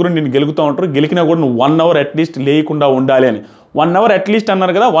 వాళ్ళు ముగ్గురు నేను గెలుగుతూ ఉంటారు, గెలికినా కూడా నువ్వు 1 hour అట్లీస్ట్ లేకుండా ఉండాలి అని. 1 hour అట్లీస్ట్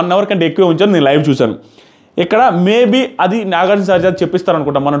అన్నారు కదా, 1 hour కంటే ఎక్కువ ఉంచాను, నేను లైవ్ చూశాను. ఇక్కడ మేబీ అది నాగార్జున సార్ చేత చెప్పిస్తారు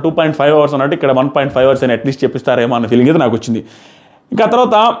అనుకుంటా, మనం 2.5 hours అన్నట్టు ఇక్కడ 1.5 hours అని అట్లీస్ట్ చెప్పిస్తారేమో అన్న ఫీలింగ్ అయితే నాకు వచ్చింది. ఇంకా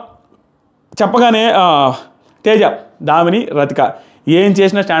తర్వాత చెప్పగానే తేజ, దామిని, రతిక ఏం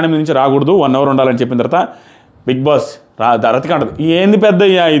చేసినా స్టాండ్ నుంచి రాకూడదు, 1 hour ఉండాలని చెప్పిన తర్వాత బిగ్ బాస్ రతిక అంటది, ఏంది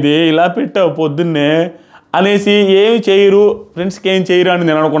పెద్దయ్యా ఇది ఇలా పెట్టావు పొద్దున్నే అనేసి, ఏమి చేయరు ఫ్రెండ్స్కి ఏం చేయరు అని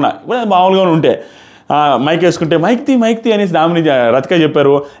నేను అనుకున్నా. ఇప్పుడు మామూలుగానే ఉంటే మైక్ వేసుకుంటే మైక్ తీ అనేసి దామిని రతిక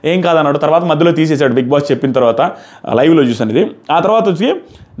చెప్పారు, ఏం కాదన్నాడు. తర్వాత మధ్యలో తీసేశాడు బిగ్ బాస్ చెప్పిన తర్వాత, లైవ్లో చూసాను ఇది. ఆ తర్వాత వచ్చి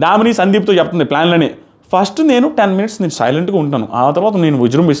దామిని సందీప్తో చెప్తుంది ప్లాన్లని, ఫస్ట్ నేను 10 minutes నేను సైలెంట్గా ఉంటాను, ఆ తర్వాత నేను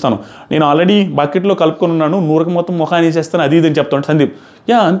విజృంభిస్తాను, నేను ఆల్రెడీ బకెట్లో కలుపుకొని ఉన్నాను, నూరకి మొత్తం ముఖాన్ని వేసేస్తాను, అది ఇది చెప్తాను. సందీప్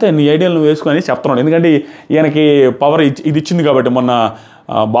అంతే నీ ఐడియాలు నువ్వు వేసుకొని చెప్తున్నాడు, ఎందుకంటే ఈయనకి పవర్ ఇది ఇచ్చింది కాబట్టి, మొన్న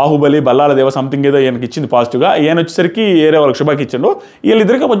బాహుబలి బల్లాల దేవ సంథింగ్ ఏదో ఈయనకి ఇచ్చింది పాజిటివ్గా, ఈయన వచ్చేసరికి ఏరే వాళ్ళకి శుభాకి ఇచ్చిండు,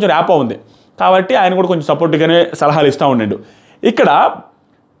 వీళ్ళిద్దరికీ కొంచెం ర్యాప్ ఉంది కాబట్టి ఆయన కూడా కొంచెం సపోర్ట్గానే సలహాలు ఇస్తూ ఉండండు. ఇక్కడ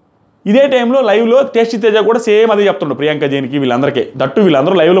ఇదే టైంలో లైవ్లో టేస్టీ తేజ కూడా సేమ్ అదే చెప్తుండ్రు ప్రియాంక జైన్కి, వీళ్ళందరికీ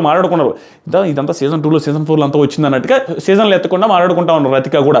వీళ్ళందరూ లైవ్లో మాట్లాడుకున్నారు, ఇదంతా సీజన్ 2లో సీజన్ 4లో అంతా వచ్చింది అన్నట్టుగా సీజన్లో ఎత్తకుండా మాట్లాడుకుంటా ఉన్నారు.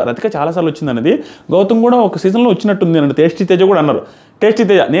 రతిక చాలాసార్లు వచ్చింది అనేది, గౌతమ్ కూడా ఒక సీజన్లో వచ్చినట్టుంది అన్నట్టు టేస్టీ తేజ కూడా అన్నారు. టేస్టీ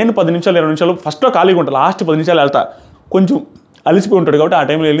తేజ నేను 10 నిమిషాలు 20 నిమిషాలు ఫస్ట్లో ఖాళీగా ఉంటాను, లాస్ట్ 10 నిమిషాలు వెళ్తా, కొంచెం అలిసిపోయి ఉంటాడు కాబట్టి ఆ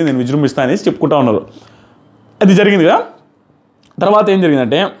టైంలో వెళ్ళి నేను విజృంభిస్తాను అనేసి చెప్పుకుంటా ఉన్నారు. అది జరిగింది కదా. తర్వాత ఏం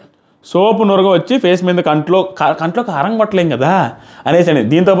జరిగిందంటే సోపు నురగ వచ్చి ఫేస్ మీద కంట్లో కారం కొట్టలేం కదా అనేసి,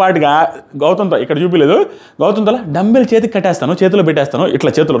 దీంతో పాటుగా గౌతమ్తో ఇక్కడ చూపిలేదు, గౌతమ్తో డంబెల్ చేతికి కట్టేస్తాను, చేతిలో పెట్టేస్తాను,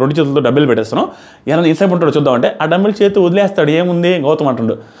 ఇట్లా చేతులు 2 చేతులతో డంబెల్ పెట్టేస్తాను, ఏమైనా ఇన్సైప్ ఉంటాడో చూద్దామంటే ఆ డంబెల్ చేతి వదిలేస్తాడు, ఏముంది గౌతమ్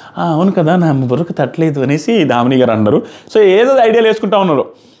అంటుండు, అవును కదా నా బుర్రకు తట్టలేదు అనేసి దామిని గారు అన్నారు. సో ఏదో ఐడియాలు వేసుకుంటా ఉన్నారు.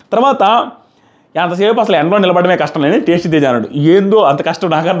 తర్వాత అంతసేపు అసలు ఎండలో నిలబడమే కష్టం లేని టేస్టీ తేజ అన్నాడు, ఏందో అంత కష్టం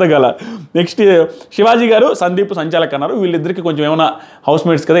నాకు అర్థం కాల. నెక్స్ట్ శివాజీ గారు సందీప్ సంచాలక్ అన్నారు, వీళ్ళిద్దరికి కొంచెం ఏమైనా హౌస్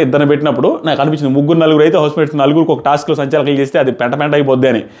మేట్స్ కదా, ఇద్దరిని పెట్టినప్పుడు నాకు అనిపించింది 3-4 అయితే హౌస్ మేట్స్, 4కి ఒక టాస్క్లో సంచాలకులు చేస్తే అది పెంట అయిపోద్ది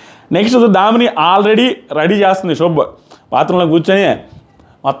అని. నెక్స్ట్ దామిని ఆల్రెడీ రెడీ చేస్తుంది, సోప్ బాత్రూంలో కూర్చొని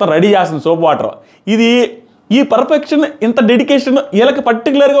మొత్తం రెడీ చేస్తుంది సోప్ వాటర్. ఈ పర్ఫెక్షన్, ఇంత డెడికేషన్ వీళ్ళకి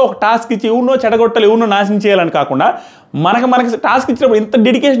పర్టికులర్గా ఒక టాస్క్ ఇచ్చి ఎవరినో చెడగొట్టాలి, ఎవరినో నాశనం చేయాలని కాకుండా మనకి టాస్క్ ఇచ్చినప్పుడు ఇంత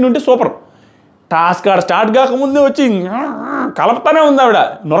డెడికేషన్ ఉంటే సూపర్. టాస్క్ స్టార్ట్ కాకముందే వచ్చి కలపతానే ఉంది ఆవిడ,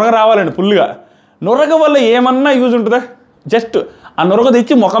 నొరగ రావాలండి ఫుల్గా. నొరగ వల్ల ఏమన్నా యూజ్ ఉంటుందా? జస్ట్ ఆ నొరగ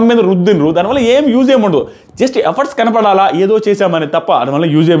తెచ్చి ముఖం మీద రుద్దినరు, దానివల్ల ఏం యూజ్ ఏముండదు, జస్ట్ ఎఫర్ట్స్ కనపడాలా ఏదో చేసామని తప్ప దానివల్ల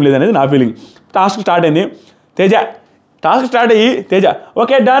యూజ్ ఏం లేదనేది నా ఫీలింగ్. టాస్క్ స్టార్ట్ అయింది, టాస్క్ స్టార్ట్ అయ్యి Teja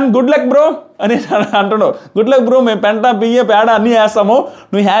okay done good luck bro అని అంటున్నావు, గుడ్ లక్ బ్రో మేము పెంట బియ్య పేడ అన్నీ వేస్తాము,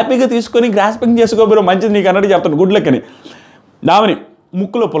 నువ్వు హ్యాపీగా తీసుకొని గ్రాస్పింగ్ చేసుకో బ్రో, మంచిది నీకు అన్నట్టు చెప్తాను గుడ్ లక్ అని. దామిని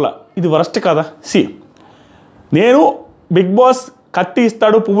ముక్కులో పుల్ల, ఇది వరస్ట్ కదా. నేను బిగ్ బాస్ కత్తి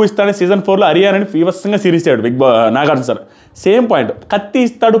ఇస్తాడు పువ్వు ఇస్తాడు సీజన్ 4లో హరియాణని ఫీవర్స్గా సిరీస్ చేయడు నాగార్జున సార్. సేమ్ పాయింట్, కత్తి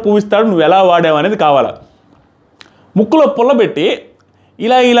ఇస్తాడు పువ్వు ఇస్తాడు, నువ్వు ఎలా వాడావు అనేది కావాలా. ముక్కులో పుల్ల పెట్టి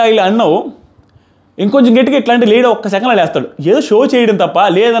ఇలా అన్నావు, ఇంకొంచెం గట్టిగా ఇట్లాంటి లీడ్ ఒక్క సెకండ్లో వేస్తాడు, ఏదో షో చేయడం తప్ప.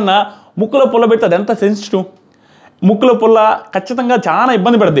 లేదన్నా ముక్కులో పుల్ల పెడితే అది ఎంత సెన్సిటివ్, ముక్కులో పుల్ల ఖచ్చితంగా చాలా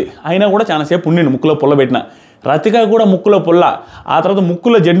ఇబ్బంది పడుతుంది, అయినా కూడా చాలాసేపు ఉండిండు ముక్కులో పుల్ల పెట్టిన. రతిక కూడా ముక్కులో పుల్ల, ఆ తర్వాత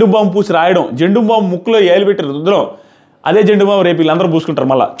ముక్కులో జెండు బాంబు పూసి రాయడం, జెండు బాంబు ముక్కులో ఏలు పెట్టి రుద్దడం, అదే జెండు బాంబు రేపు వీళ్ళందరూ పూసుకుంటారు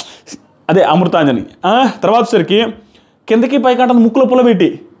మళ్ళీ, అదే అమృతాంజని. తర్వాత సరికి కిందకి పైకంటే ముక్కులో పుల్ల పెట్టి,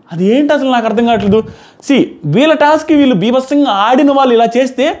 అది ఏంటి అసలు నాకు అర్థం కావట్లేదు. వీళ్ళ టాస్క్కి వీళ్ళు బీభత్సంగా ఆడిన వాళ్ళు ఇలా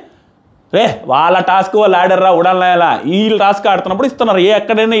చేస్తే, వాళ్ళ టాస్క్ వాళ్ళు ఆడర్రా ఉడాలనేలా, వీళ్ళ టాస్క్ ఆడుతున్నప్పుడు ఇస్తున్నారు,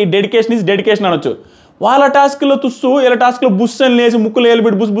 ఎక్కడైనా ఈ డెడికేషన్ ఈజ్ డెడికేషన్ అనొచ్చు. వాళ్ళ టాస్క్లో తుస్సు, వీళ్ళ టాస్క్లో బుస్ అని లేచి ముక్కులు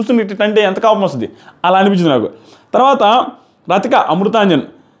ఏలిపెట్టి బుస్ అంటే ఎంత కోపం వస్తుంది, అలా అనిపించింది నాకు. తర్వాత రతిక, అమృతాంజన్,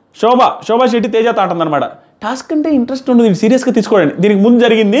 శోభా శెట్టి తేజతో అంటుందన్నమాట, టాస్క్ అంటే ఇంట్రెస్ట్ ఉండదు, ఇది సీరియస్గా తీసుకోవడానికి. దీనికి ముందు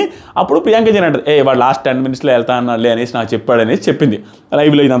జరిగింది అప్పుడు ప్రియాంక జైన్ అంటారు, వాడు లాస్ట్ 10 minutesలో వెళ్తా అన్నాడులే అనేసి నాకు చెప్పాడు అనేసి చెప్పింది.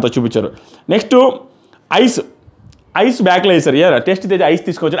 లైవ్లో ఇదంతా చూపించారు. నెక్స్ట్ ఐస్ బ్యాక్లో వేసారు. టెస్ట్ తెచ్చి ఐస్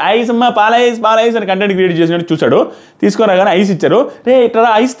తీసుకొచ్చారు. ఐస్ అమ్మ పాలైస్ అని కంటెంట్ క్రియేట్ చేసినట్టు చూశాడు. తీసుకురా కానీ ఐస్ ఇచ్చారు. ఇట్లా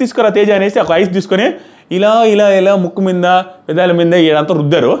ఐస్ తీసుకురా తేజ అనేసి ఒక ఐస్ తీసుకొని ఇలా ఇలా ఇలా ముక్కు మీద పెదాల మీద ఇదంతా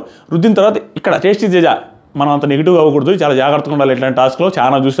రుద్దిన తర్వాత ఇక్కడ టేస్ట్ తేజ మనం అంత నెగిటివ్ అవ్వకూడదు, చాలా జాగ్రత్తగా ఉండాలి. ఇట్లాంటి టాస్క్లో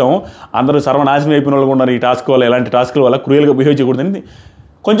చాలా చూసాము, అందరూ సర్వనాశనం అయిపోయిన వాళ్ళు ఉన్నారు ఈ టాస్క్ వల్ల. ఇలాంటి టాస్క్ల వల్ల క్రూయల్గా బిహేవ్ చేయకూడదని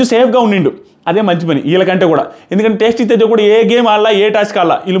కొంచెం సేఫ్గా ఉండిండు. అదే మంచి పని వీళ్ళకంటే కూడా. ఎందుకంటే టేస్ట్ తేజ కూడా ఏ గేమ్ ఆడాలా ఏ టాస్క్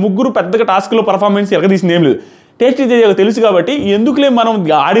ఆడాలా వీళ్ళు ముగ్గురు పెద్దగా టాస్క్లో పర్ఫార్మెన్స్ ఎరగదీసింది ఏం లేదు. టేస్ట్ తేజ తెలుసు కాబట్టి ఎందుకులే మనం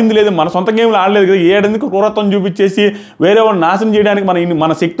ఆడింది లేదు, మన సొంత గేమ్లో ఆడలేదు కదా, ఏడెందుకు క్రూరత్వం చూపించేసి వేరే వాళ్ళని నాశనం చేయడానికి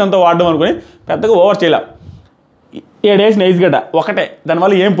మన శక్తి అంతా వాడడం అనుకుని పెద్దగా ఓవర్ చేయలే. 7 వేసిన ఐస్ గడ్డ ఒకటే,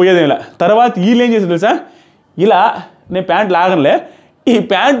 దానివల్ల ఏం పోయేది ఇలా. తర్వాత వీళ్ళు ఏం చేశారు తెలుసా, ఇలా నేను ప్యాంట్ లాగనలే, ఈ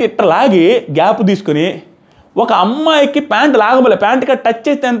ప్యాంట్ ఇట్ట లాగి గ్యాప్ తీసుకొని ఒక అమ్మాయికి ప్యాంట్ లాగబలే, ప్యాంట్కి టచ్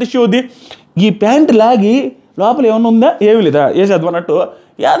చేస్తే ఎంత ఇష్యూ అవుద్ది, ఈ ప్యాంట్ లాగి లోపల ఏమన్నా ఉందా ఏమి లేదా వేసేద్దాం అన్నట్టు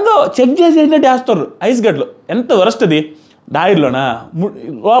ఏదో చెక్ చేసేసినట్టు వేస్తారు ఐస్ గడ్డలు. ఎంత వరస్ట్ అది, డాయిర్లోనా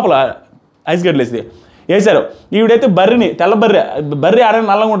లోపల ఐస్ గడ్డలు వేసారు. ఈవిడైతే తెల్ల బర్రె ఆడని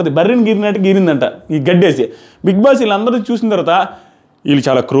నల్లగా ఉంటుంది, బర్రెని గీరిందంట ఈ గడ్డేసి. బిగ్ బాస్ వీళ్ళందరూ చూసిన తర్వాత వీళ్ళు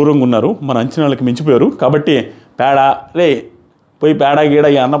చాలా క్రూరంగా ఉన్నారు, మన అంచనాలకు మించిపోయారు కాబట్టి పోయి పేడా గీడ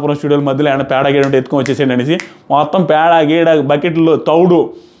ఈ అన్నపురం స్టూడియోల మధ్యలో ఏమైనా పేడా గీడ ఉంటే ఎత్తుకొని వచ్చేసేయండి అనేసి మొత్తం పేడా గీడ బకెట్లో తౌడు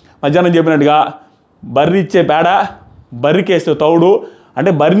మధ్యాహ్నం చెప్పినట్టుగా బర్రి ఇచ్చే పేడ బర్రికి వేస్తే తౌడు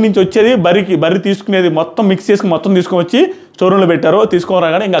అంటే బర్రి నుంచి వచ్చేది బర్రి తీసుకునేది మొత్తం మిక్స్ చేసుకుని మొత్తం తీసుకొని వచ్చి స్టోర్ రూమ్లో పెట్టారు. తీసుకొని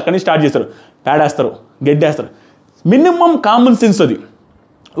రాగానే ఇంకా అక్కడి నుంచి స్టార్ట్ చేస్తారు, పేడేస్తారు, గడ్డేస్తారు. మినిమం కామన్ సెన్స్ అది.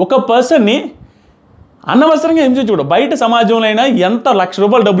 ఒక పర్సన్ని అనవసరంగా హింసించకూడదు. బయట సమాజంలో అయినా ఎంత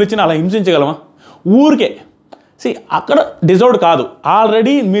 ₹1,00,000 డబ్బులు ఇచ్చినా అలా హింసించగలమా ఊరికే? అక్కడ డిజర్వ్డ్ కాదు,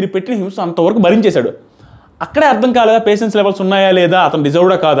 ఆల్రెడీ మీరు పెట్టిన హింస అంతవరకు భరించేశాడు. అక్కడే అర్థం కాలేదా పేషెన్స్ లెవెల్స్ ఉన్నాయా లేదా, అతను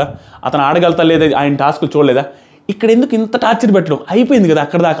డిజర్వ్డా కాదా, అతను ఆడగలుగుతా లేదా, ఆయన టాస్క్లు చూడలేదా, ఇక్కడ ఎందుకు ఇంత టార్చర్ పెట్టడం, అయిపోయింది కదా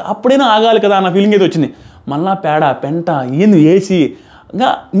అక్కడ దాకా, అప్పుడైనా ఆగాలి కదా అన్న ఫీలింగ్ అయితే వచ్చింది. మళ్ళా పేడ పెంట ఏంది వేసి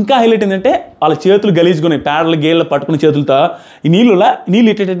ఇంకా హైలైట్ ఏంటంటే వాళ్ళ చేతులు గలీజుకున్నాయి, పేడలు గేళ్ళు పట్టుకుని చేతులతో ఈ నీళ్ళు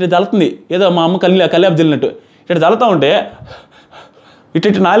ఇట్ట జలుతుంది, ఏదో మా అమ్మ కల్లాపు జల్లినట్టు ఇట్ట జలుతూ ఉంటే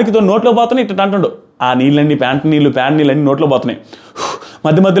ఇట్ట నాలుగుతో నోట్లో పోతున్నాయి, ఇట్ట అంటుండు ఆ నీళ్ళన్నీ ప్యాంట్ నీళ్ళన్నీ నోట్లో పోతున్నాయి.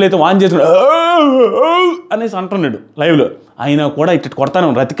 మధ్యలో అయితే వాన్ చేసుకుని అనేసి అంటున్నాడు లైవ్లో. అయినా కూడా ఇట్ట కొడతానే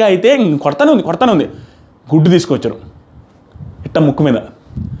ఉంది, రతిక అయితే కొడతానే ఉంది. గుడ్డు తీసుకొచ్చారు ఇట్ట ముక్కు మీద,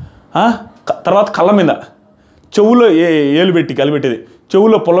 తర్వాత కళ్ళ మీద, చెవులో ఏలు పెట్టి కలిపెట్టేది,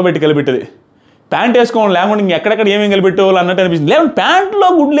 చెవులో పొల్ల పెట్టి కలిపెట్టేది, ప్యాంట్ వేసుకోవడం లేకుండా ఇంకెక్కడెక్కడ ఏమేమి కలిపెట్టేవాళ్ళు అన్నట్టు అనిపిస్తుంది. లేకుంటే ప్యాంట్లో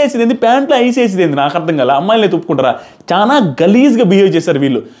గుడ్లు వేసేది, ప్యాంట్లో ఐస్ వేసేది నాకు అర్థం కాల. అమ్మాయిలు తుప్పుకుంటారా, చాలా గలీజ్గా బిహేవ్ చేశారు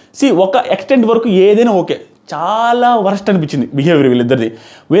వీళ్ళు. ఒక ఎక్స్టెంట్ వరకు ఏదైనా ఓకే, చాలా వరస్ట్ అనిపించింది బిహేవియర్ వీళ్ళిద్దరిది.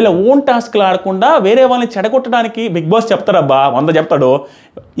 వీళ్ళ ఓన్ టాస్క్లు ఆడకుండా వేరే వాళ్ళని చెడగొట్టడానికి బిగ్ బాస్ చెప్తారబ్బా 100 చెప్తాడు.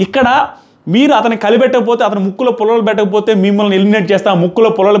 ఇక్కడ మీరు అతన్ని కలిపెట్టకపోతే, అతని ముక్కులో పొలాలు పెట్టకపోతే మిమ్మల్ని ఎలిమినేట్ చేస్తా, ముక్కులో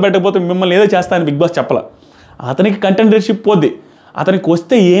పొలాలు పెట్టకపోతే మిమ్మల్ని ఏదో చేస్తా అని బిగ్ బాస్ చెప్పాల. అతనికి కంటెండర్షిప్ పోద్ది, అతనికి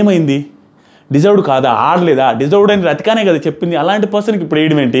వస్తే ఏమైంది, డిజర్వ్డ్ కాదా, ఆడలేదా, డిజర్వ్డ్ అని రతికానే కదా చెప్పింది. అలాంటి పర్సన్కి ఇప్పుడు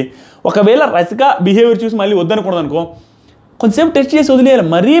వేయడం ఏంటి? ఒకవేళ రతిక బిహేవియర్ చూసి మళ్ళీ వద్దనకూడదు అనుకో, కొంచెంసేపు టెస్ట్ చేసి వదిలేయాలి.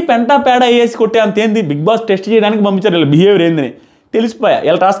 మరీ పేడ వేసి కొట్టే అంతేంది, బిగ్ బాస్ టెస్ట్ చేయడానికి పంపించారు వీళ్ళ బిహేవియర్ ఏందని తెలిసిపోయా.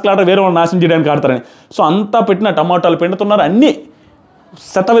 వీళ్ళ టాస్క్లు ఆడతారు, వేరే వాళ్ళు నాశనం చేయడానికి ఆడతారని. అంతా పెట్టిన టమాటాలు పెండుతున్నారు, అన్నీ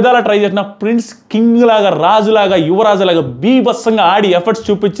శతవిధాలా ట్రై చేసిన ప్రిన్స్ కింగ్ లాగా, రాజులాగా, యువరాజులాగా బీభత్సంగా ఆడి ఎఫర్ట్స్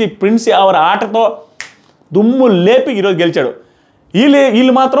చూపించి ప్రిన్స్ ఎవరి ఆటతో దుమ్ము లేపి ఈరోజు గెలిచాడు.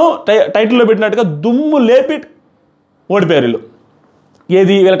 వీళ్ళు మాత్రం టైటిల్లో పెట్టినట్టుగా దుమ్ము లేపి ఓడిపోయారు వీళ్ళు.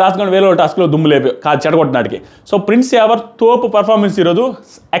 ఏది వీళ్ళ టాస్క్ వేరే టాస్క్లో దుమ్ము లేపి కాదు చెడగొట్టినాటికి. ప్రిన్స్ ఎవర్ తోపు పర్ఫార్మెన్స్ ఈరోజు,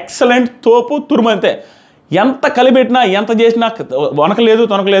 ఎక్సలెంట్, తోపు తురుమంతే. ఎంత కలిపెట్టినా ఎంత చేసినా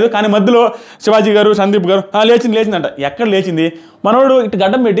తొనకలేదు. కానీ మధ్యలో శివాజీ గారు, సందీప్ గారు లేచిందంట. ఎక్కడ లేచింది? మనోడు ఇటు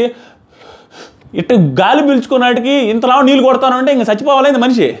గడ్డం పెట్టి ఇటు గాలి పీల్చుకున్నట్టుకి ఇంతలా నీళ్ళు కొడతాను అంటే ఇంకా చచ్చిపోవాలైంది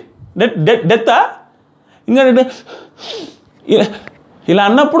మనిషి, డెత్తా. ఇంకా ఇలా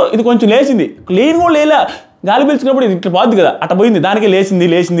అన్నప్పుడు ఇది కొంచెం లేచింది, క్లీన్ కూడా లేలా. గాలి పీల్చుకున్నప్పుడు ఇది ఇట్లా పోద్ది కదా, అట్ట పోయింది. దానికి లేచింది.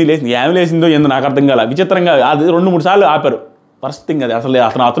 ఏమి లేచిందో ఏందో నాకు అర్థం కాల. విచిత్రంగా అది 2-3 సార్లు ఆపారు. ఫస్ట్ థింగ్ అది అసలు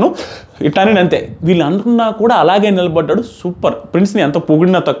అతను ఇట్లానే అంతే. వీళ్ళు అనుకున్నా కూడా అలాగే నిలబడ్డాడు. సూపర్. ప్రిన్స్ని ఎంత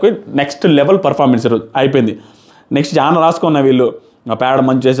పొగిడినా తక్కువ, నెక్స్ట్ లెవెల్ పర్ఫార్మెన్స్ అయిపోయింది. నెక్స్ట్ చాలా రాసుకున్న వీళ్ళు పేడ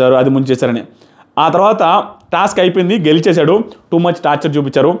ముంచేశారు, అది ముంచేశారని. ఆ తర్వాత టాస్క్ అయిపోయింది, గెలిచేశాడు. టూ మచ్ టార్చర్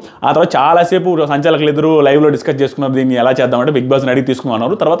చూపించారు. ఆ తర్వాత చాలాసేపు సంచాలకులు ఎదురు లైవ్లో డిస్కస్ చేసుకున్నారు, దీన్ని ఎలా చేద్దామంటే బిగ్ బాస్ని అడిగి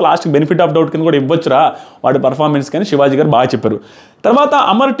తీసుకున్నారు. తర్వాత లాస్ట్కి బెనిఫిట్ ఆఫ్ డౌట్ కింద కూడా ఇవ్వచ్చురా వాడి పర్ఫార్మెన్స్ కానీ శివాజీ గారు బాగా చెప్పారు. తర్వాత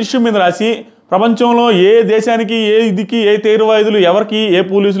అమర్ టిష్యూ మీద రాసి ప్రపంచంలో ఏ దేశానికి, ఏ ఇదికి, ఏ తీవ్రవాదులు ఎవరికి, ఏ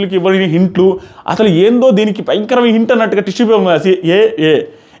పోలీసులకి ఇవ్వని హింట్లు, అసలు ఏందో దీనికి భయంకరమైన హింట్ అన్నట్టుగా టిష్యూ పేపర్ రాసి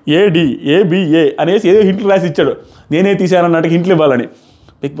ఏడి ఏబిఏ అనేసి ఏదో హింట్లు రాసి ఇచ్చాడు. నేనే తీశానన్నట్టు హింట్లు ఇవ్వాలని.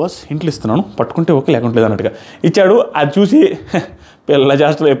 బిగ్ బాస్ హింట్లు ఇస్తున్నాను, పట్టుకుంటే ఓకే లేకుంటే లేదన్నట్టుగా ఇచ్చాడు. అది చూసి పిల్ల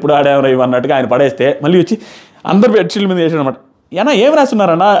చేష్టలు ఎప్పుడు ఆడామరా ఇవన్నట్టుగా ఆయన పడేస్తే మళ్ళీ వచ్చి అందరు బెడ్షీట్ల మీద వేసాడు అనమాట. ఏనా ఏం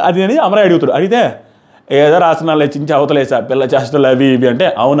రాస్తున్నారన్నా అది అని అమరా అడుగుతాడు. అడిగితే ఏదో రాస్తున్నాను చించి అవతలేసా పిల్ల చేష్టలు అవి ఇవి అంటే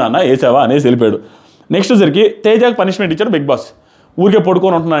అవునా అన్న వేసావా అనేసి వెళ్ళిపోయాడు. నెక్స్ట్ సరికి తేజాకి పనిష్మెంట్ ఇచ్చాడు బిగ్ బాస్. ఊరికే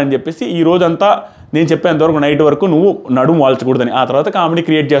పడుకొని ఉంటున్నానని చెప్పేసి ఈ రోజంతా నేను చెప్పేంతవరకు నైట్ వరకు నువ్వు నడుము వాల్చకూడదని. ఆ తర్వాత కామెడీ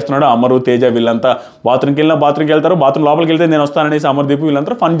క్రియేట్ చేస్తున్నాడు అమరు తేజ వీళ్ళంతా. బాత్రూమ్కి వెళ్తారు, బాత్రూమ్ లోపలికి వెళ్తే నేను వస్తాననేసి అమర్దీప్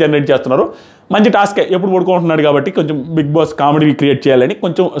వీళ్ళంతా ఫన్ జనరేట్ చేస్తున్నారు. మంచి టాస్కే, ఎప్పుడు పడుకుంటున్నాడు కాబట్టి కొంచెం బిగ్ బాస్ కామెడీ క్రియేట్ చేయాలని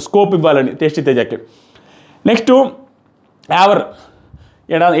కొంచెం స్కోప్ ఇవ్వాలని టేస్టీ తేజకి. నెక్స్ట్ యావర్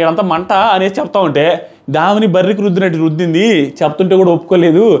ఇడంతా మంట అనేసి చెప్తా ఉంటే దామిని బర్రికి రుద్దింది, చెప్తుంటే కూడా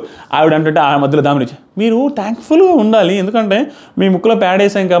ఒప్పుకోలేదు. ఆవిడ అంటే ఆ మధ్యలో దామిని వచ్చి మీరు థ్యాంక్ఫుల్గా ఉండాలి, ఎందుకంటే మీ ముక్కులో ప్యాడ్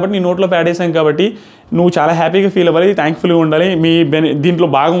వేసాం కాబట్టి, నీ నోట్లో ప్యాడ్ వేసాం కాబట్టి నువ్వు చాలా హ్యాపీగా ఫీల్ అవ్వాలి, థ్యాంక్ఫుల్గా ఉండాలి. మీ దీంట్లో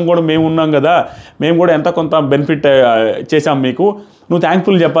భాగం కూడా మేము ఉన్నాం కదా, మేము కూడా ఎంత కొంత బెనిఫిట్ చేసాం మీకు, నువ్వు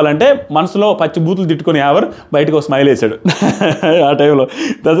థ్యాంక్ఫుల్ చెప్పాలంటే మనసులో పచ్చి బూతులు తిట్టుకొని యావర్ బయటకు ఒక స్మైల్ వేసాడు. ఆ టైంలో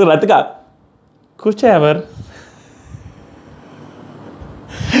రతిక కూర్చో యావర్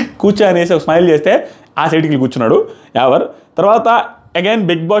కూర్చో అనేసి ఒక స్మైల్ చేస్తే ఆ సైడ్కి కూర్చున్నాడు యావర్. తర్వాత అగైన్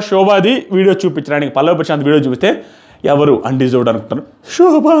బిగ్ బాస్ శోభాది వీడియో చూపించడానికి పల్లవి ప్రశాంత్ వీడియో చూపిస్తే ఎవరు అన్డిజర్వ్డ్ అనుకుంటున్నారు,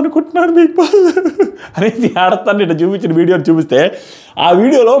 శోభ అనుకుంటున్నాడు బిగ్ బాస్ అనేది ఆడతాను. ఇట్లా చూపించిన వీడియో చూపిస్తే ఆ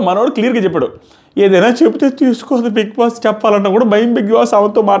వీడియోలో మనోడు క్లియర్గా చెప్పాడు, ఏదైనా చెప్తే తీసుకోదు బిగ్ బాస్, చెప్పాలన్నా కూడా భయం బిగ్ బాస్,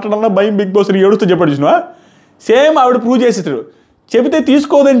 ఆమెతో మాట్లాడాలన్నా భయం బిగ్ బాస్ అని ఏడుస్తూ చెప్పాడు. చూసినా సేమ్ ఆవిడ ప్రూవ్ చేసేసాడు. చెబితే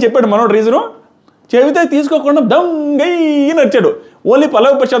తీసుకోదని చెప్పాడు మనోడు రీజను, చెబితే తీసుకోకుండా దమ్గయ్యి నచ్చాడు. ఓన్లీ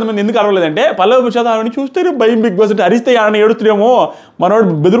పల్లవి ప్రశాంత్ మీద ఎందుకు అరవలేదంటే పల్లవి ప్రశాంత్ ఆవిడని చూస్తేనే భయం బిగ్ బాస్ అంటే అరిస్తే ఆయన ఏడుస్తాడేమో,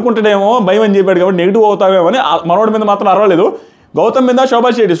 మనోడు బెదురుకుంటాడేమో భయం అని చెప్పాడు కాబట్టి నెగిటివ్ అవుతావేమో అని మనోడి మీద మాత్రం అరవలేదు. గౌతమ్ మీద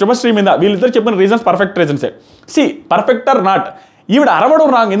శోభాశ్రీ మీద వీళ్ళిద్దరు చెప్పిన reasons perfect రీజన్సే. C perfect are not, ఈవిడ అరవడం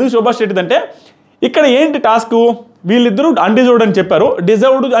రాంగ్. ఎందుకు శోభాశ్రీ అంటే ఇక్కడ ఏంటి టాస్క్, వీళ్ళిద్దరూ అన్డిజర్వ్డ్ అని చెప్పారు,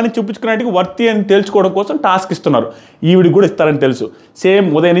 డిజర్వ్డ్ అని చూపించుకునేటికి వర్తి అని తెలుసుకోవడం కోసం టాస్క్ ఇస్తున్నారు. ఈవిడికి కూడా ఇస్తారని తెలుసు. సేమ్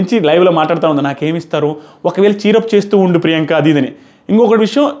ఉదయం నుంచి లైవ్లో మాట్లాడుతూ ఉంది, నాకేమి ఇస్తారు, ఒకవేళ చీరప్ చేస్తూ ఉండు ప్రియాంక అది ఇదని. ఇంకొకటి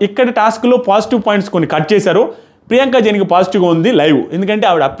విషయం, ఇక్కడ టాస్క్లో పాజిటివ్ పాయింట్స్ కొన్ని కట్ చేశారు. ప్రియాంక జైన్కి పాజిటివ్గా ఉంది లైవ్, ఎందుకంటే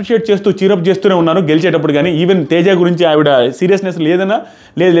ఆవిడ అప్రిషియేట్ చేస్తూ చీరప్ చేస్తూనే ఉన్నారు గెలిచేటప్పుడు. కానీ ఈవెన్ తేజ గురించి ఆవిడ సీరియస్నెస్ లేదన్నా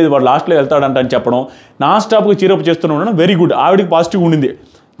లేదు వాడు లాస్ట్లో వెళ్తాడంట అని చెప్పడం, నాన్ స్టాప్గా చీరప్ చేస్తూనే ఉండడం వెరీ గుడ్, ఆవిడకి పాజిటివ్ ఉండింది.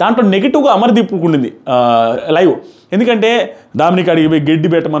 దాంట్లో నెగిటివ్గా అమర్దీప్కి ఉండింది లైవ్, ఎందుకంటే దామినికి అడిగి గడ్డి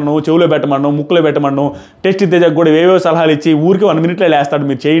పెట్టమన్నాను, చెవులో పెట్టమన్నాను, ముక్కులో పెట్టమన్నాను, టెస్ట్ తేజకు కూడా ఏవేవో సలహాలు ఇచ్చి ఊరికి 1 మినిట్లో లేస్తాడు,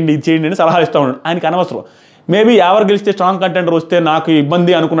 మీరు చేయండి ఇది చేయండి అని సలహాలు ఇస్తూ ఉన్నాడు. ఆయనకి అనవసరం. మేబీ ఎవరు గెలిస్తే స్ట్రాంగ్ కంటెండర్ వస్తే నాకు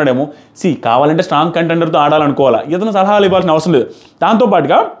ఇబ్బంది అనుకున్నాడేమో. కావాలంటే స్ట్రాంగ్ కంటెండర్తో ఆడాలనుకోవాలా, ఏదైనా సలహాలు ఇవ్వాల్సిన అవసరం లేదు.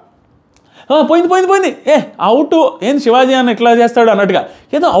 దాంతోపాటుగా పోయింది అవుట్ ఏంది శివాజీ అని ఇట్లా చేస్తాడు అన్నట్టుగా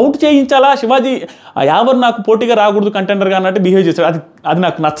ఏదో అవుట్ చేయించాలా శివాజీ, ఎవరు నాకు పోటీగా రాకూడదు కంటెండర్గా అన్నట్టు బిహేవ్ చేస్తాడు. అది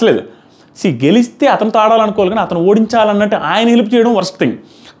నాకు నచ్చలేదు. గెలిస్తే అతనితో ఆడాలనుకోవాలి, కానీ అతను ఓడించాలన్నట్టు ఆయన హెల్ప్ చేయడం వర్స్ట్ థింగ్.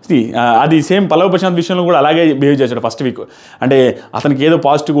 అది సేమ్ పల్లవి ప్రశాంత్ విషయంలో కూడా అలాగే బిహేవ్ చేశాడు ఫస్ట్ వీక్. అంటే అతనికి ఏదో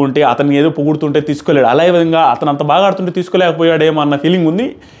పాజిటివ్గా ఉంటే, అతన్ని ఏదో పొగుడుతుంటే తీసుకోలేడు, అలా విధంగా అతను అంత బాగా ఆడుతుంటే తీసుకోలేకపోయాడేమో అన్న ఫీలింగ్ ఉంది.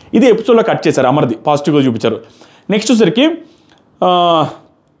 ఇది ఎపిసోడ్లో కట్ చేశారు, అమర్ది పాజిటివ్గా చూపించారు. నెక్స్ట్ సరికి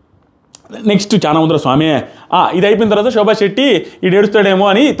నెక్స్ట్ చాలా ఉందర స్వామి. ఇది అయిపోయిన తర్వాత శోభా శెట్టి ఈడు ఏడుస్తాడేమో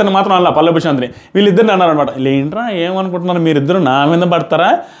అని ఇతను మాత్రం అలా పల్లవి ప్రశాంత్ని వీళ్ళిద్దరిని అన్నారనమాట. ఏంట్రా ఏమనుకుంటున్నారు మీరిద్దరు నా మీద పడతారా,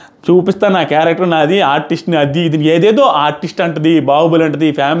 చూపిస్తాను నా క్యారెక్టర్ నాది, ఆర్టిస్ట్ని అది ఇది ఏదేదో ఆర్టిస్ట్ అంటది, బాహుబలి అంటది,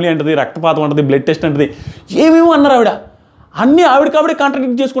 ఫ్యామిలీ అంటది, రక్తపాతం అంటది, బ్లడ్ టెస్ట్ అంటది, ఏమేమో అన్నారు ఆవిడ. అన్నీ ఆవిడకి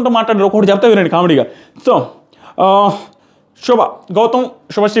కాంట్రాడిక్ట్ చేసుకుంటూ మాట్లాడారు. ఒకటి చెప్తా వినండి కామెడీగా. సో గౌతమ్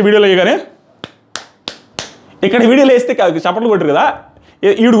శుభశ్రీ వీడియోలో వేయగానే ఇక్కడ వీడియోలో వేస్తే చప్పట్లు కొట్టారు కదా,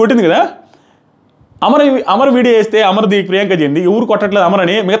 ఈవిడ కొట్టింది కదా, అమర్ వీడియో వేస్తే అమర్ది ప్రియాంక చేయండి, ఎవరు కొట్టట్లేదు అమర్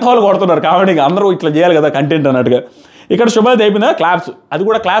అని మిగతా వాళ్ళు కొడుతున్నారు కామెడీగా, అందరూ ఇట్లా చేయాలి కదా కంటెంట్ అన్నట్టుగా. ఇక్కడ శుభాది అయిపోయిందా క్లాప్స్, అది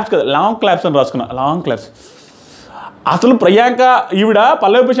కూడా క్లాప్స్ కదా లాంగ్ క్లాప్స్ అని రాసుకున్నా, లాంగ్ క్లాప్స్. అసలు ప్రియాంక ఈవిడ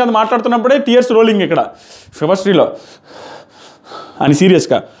పల్లవి ప్రశాంత్ మాట్లాడుతున్నప్పుడే టీయర్స్ రోలింగ్ ఇక్కడ శుభశ్రీలో అని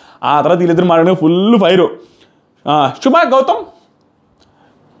సీరియస్గా. ఆ తర్వాత వీళ్ళిద్దరు మాట్లాడిన ఫుల్ ఫైరు. గౌతమ్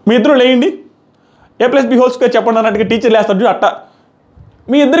మీ ఇద్దరు లేయండి, A+B² చెప్పండి అన్నట్టుగా టీచర్లు వేస్తారు అట్ట.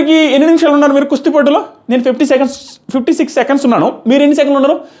 మీ ఇద్దరికి ఎన్ని నిమిషాలు ఉన్నారు మీరు కుస్తీ పోటీలో? నేను 56 సెకండ్స్ ఉన్నాను, మీరు ఎన్ని సెకండ్లు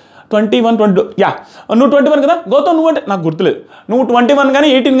ఉన్నారు? 21, 22. నువ్వు 21 కదా గౌతమ్, నువ్వు అంటే నాకు గుర్తులేదు, నువ్వు 21 కానీ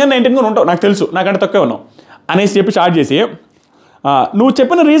 18 కానీ 19 కానీ ఉంటావు నాకు తెలుసు, నాకంటే తక్కువే ఉన్నావు అనేసి చెప్పి స్టార్ట్ చేసి, నువ్వు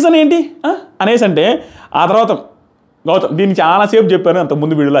చెప్పిన రీజన్ ఏంటి అనేసి అంటే ఆ తర్వాత గౌతమ్ దీన్ని చాలాసేపు చెప్పాను అంత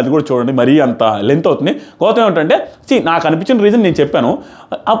ముందు వీడియోలో, అది కూడా చూడండి, మరీ అంత లెంత్ అవుతుంది. గౌతమ్ ఏమిటంటే నాకు అనిపించిన రీజన్ నేను చెప్పాను,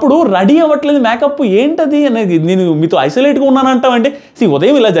 అప్పుడు రెడీ అవ్వట్లేదు మేకప్ ఏంటది అనేది, నేను మీతో ఐసోలేట్గా ఉన్నానంటావంటే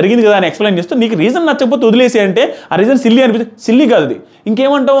ఉదయం ఇలా జరిగింది కదా అని ఎక్స్ప్లెయిన్ చేస్తూ నీకు రీజన్ నచ్చకపోతే వదిలేసి అంటే ఆ రీజన్ సిల్లీ అనిపిస్తుంది. సిల్లీ కాదు అది,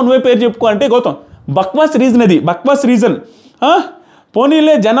 ఇంకేమంటావు నువ్వే పేరు చెప్పుకో అంటే గౌతమ్ బక్వాస్ రీజన్, అది బక్వాస్ రీజన్.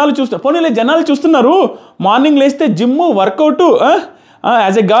 పోనీలే జనాలు చూస్తున్నారు, మార్నింగ్ లేస్తే gym workout,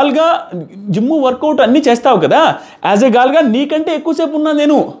 as a గర్ల్గా gym workout అన్నీ చేస్తావు కదా, యాజ్ ఎ గర్ల్గా నీకంటే ఎక్కువసేపు ఉన్నా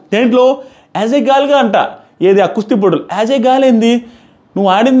నేను దేంట్లో, యాజ్ ఎ గర్ల్గా అంట. ఏది ఆ కుస్తీ పోటీలు, యాజ్ ఏ గాల్ ఏంది, నువ్వు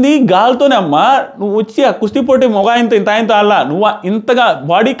ఆడింది గాల్తోనే అమ్మా, నువ్వు వచ్చి ఆ కుస్తీ పోటీ ఇంత ఆడలా, నువ్వు ఇంతగా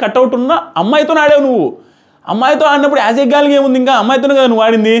బాడీ కట్అవుట్ ఉన్న అమ్మాయితో ఆడావు, నువ్వు అమ్మాయితో ఆడినప్పుడు యాజ్ ఏ గాల్గా ఏముంది, ఇంకా అమ్మాయితోనే కదా నువ్వు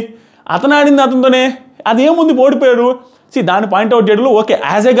ఆడింది, అతను ఆడింది అతనితోనే, అదేముంది ఓడిపోయాడు. దాన్ని పాయింట్అవుట్ చేయడంలో ఓకే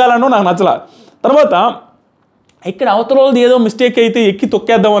యాజ్ ఏ గాల్ అనో నాకు నచ్చలా. తర్వాత ఇక్కడ అవతల వాళ్ళది ఏదో మిస్టేక్ అయితే ఎక్కి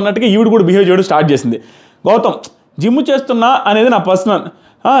తొక్కేద్దాం అన్నట్టుగా ఈవిడ కూడా బిహేవ్ చేయడం స్టార్ట్ చేసింది. గౌతమ్ జిమ్ చేస్తున్నా అనేది నా పర్సనల్,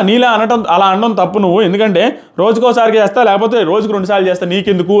 నీలా అలా అనడం తప్పు నువ్వు, ఎందుకంటే రోజుకోసారికి చేస్తా, లేకపోతే రోజుకు 2 సార్లు చేస్తా,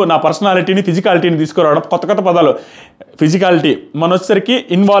 నీకెందుకు నా పర్సనాలిటీని ఫిజికాలిటీని తీసుకురావడం, కొత్త పదాలు, ఫిజికాలిటీ మన వచ్చేసరికి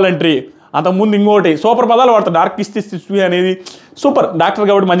ఇన్వాలంటరీ, అంతకుముందు ఇంకోటి సూపర్ పదాలు వాడతాడు, డార్క్ అనేది సూపర్ డాక్టర్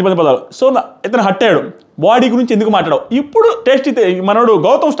కాబట్టి మంచి పదాలు. సో ఇతను హట్ అయ్యాడు, బాడీ గురించి ఎందుకు మాట్లాడావు. ఇప్పుడు టేస్ట్ మనోడు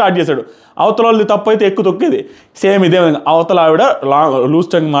గౌతమ్ స్టార్ట్ చేశాడు, అవతల వాళ్ళు తప్పు అయితే ఎక్కువ తొక్కేది, సేమ్ ఇదే విధంగా అవతల ఆవిడ లూజ్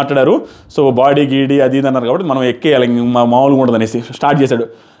టంగ్ మాట్లాడారు, సో బాడీ గీడి అది ఇది అన్నారు కాబట్టి మనం ఎక్కేయాలి మామూలుగా ఉండదు అనేసి స్టార్ట్ చేశాడు.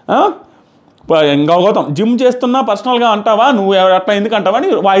 ఇంకా గౌతమ్ జిమ్ చేస్తున్నా పర్సనల్గా అంటావా, నువ్వు అట్లా ఎందుకు అంటావా అని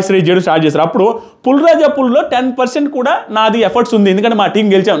వాయిస్ రేజ్ చేయడం స్టార్ట్ చేశారు. అప్పుడు పుల్రాజాపూర్లో 10% కూడా నాది ఎఫర్ట్స్ ఉంది, ఎందుకంటే మా టీం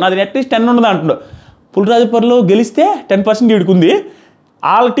గెలిచాం, నాది అట్లీస్ట్ 10 ఉండదు అంటున్నాడు. పుల్రాజాపూర్లో గెలిస్తే 10% వీడికి ఉంది,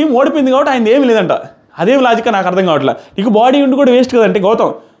 వాళ్ళ టీం ఓడిపోయింది కాబట్టి ఆయన ఏమి లేదంట. అదేం లాజిక్ నాకు అర్థం కావట్లేదు. నీకు బాడీ ఉండి కూడా వేస్ట్ కదంటే.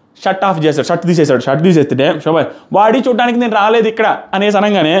 గౌతమ్ షర్ట్ ఆఫ్ చేశాడు, షర్ట్ తీసేస్తే శోభా బాడీ చూడడానికి నేను రాలేదు ఇక్కడ అనేసి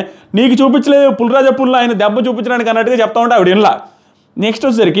అనగానే, నీకు చూపించలేదు పుల్రాజాపూర్లో ఆయన దెబ్బ చూపించడానికి అన్నట్టుగా చెప్తా ఉంటే ఆవిడ ఇలా. నెక్స్ట్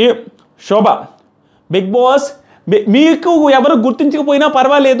వచ్చేసరికి శోభ, బిగ్ బాస్ మీకు ఎవరు గుర్తించకపోయినా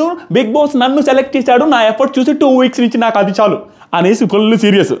పర్వాలేదు, బిగ్ బాస్ నన్ను సెలెక్ట్ చేశాడు, నా ఎఫర్ట్ చూసి 2 వీక్స్ నుంచి నాకు అది చాలు అనేసి ఫుల్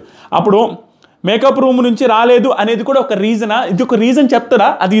సీరియస్. అప్పుడు మేకప్ రూమ్ నుంచి రాలేదు అనేది కూడా ఒక రీజనా, ఇది ఒక రీజన్ చెప్తారా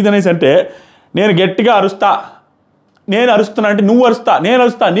అది ఇది అనేసి అంటే, నేను గట్టిగా అరుస్తున్నా అంటే నువ్వు అరుస్తా, నేను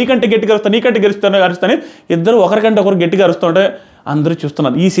అరుస్తా, నీకంటే గట్టిగా అరుస్తాను, ఇద్దరు ఒకరికంటే ఒకరు గట్టిగా అరుస్తుంటే అందరూ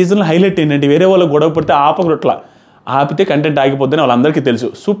చూస్తున్నారు. ఈ సీజన్లో హైలైట్ ఏంటంటే వేరే వాళ్ళకి గొడవ పడితే ఆపగొట్లా, ఆపితే కంటెంట్ ఆగిపోద్దని వాళ్ళందరికీ తెలుసు.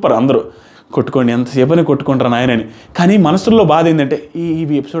 సూపర్, అందరూ కొట్టుకోండి, ఎంతసేపని కొట్టుకుంటారు నాయనని. కానీ మనసుల్లో బాధ ఏంటంటే ఈ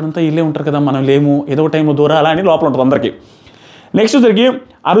ఎపిసోడ్ అంతా ఇల్లే ఉంటారు కదా, మనం లేము, ఏదో ఒక టైంలో దూరాలా అని లోపల ఉంటుంది అందరికీ. నెక్స్ట్ వచ్చరికి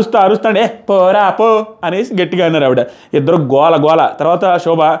అరుస్తాడే పోరా పో అనేసి గట్టిగా అన్నారు ఆవిడ, ఇద్దరు గోల. తర్వాత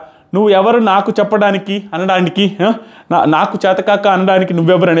శోభ, నువ్వు ఎవరు నాకు చెప్పడానికి అనడానికి, నాకు చేతకాక అనడానికి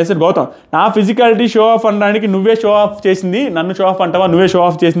నువ్వెవరు అనేసి. గౌతమ్, నా ఫిజికాలిటీ షో ఆఫ్ అనడానికి నువ్వే షో ఆఫ్ చేసింది, నన్ను షో ఆఫ్ అంటావా, నువ్వే షో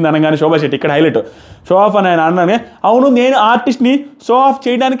ఆఫ్ చేసింది అనగానే శోభా శెట్టి ఇక్కడ హైలైట్, షో ఆఫ్ అని ఆయన అనగానే, అవును నేను ఆర్టిస్ట్ని, షో ఆఫ్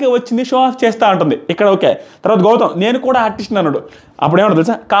చేయడానికే వచ్చింది, షో ఆఫ్ చేస్తా అంటుంది ఇక్కడ. ఓకే, తర్వాత గౌతమ్, నేను కూడా ఆర్టిస్ట్ని అన్నాడు. అప్పుడేమన్నా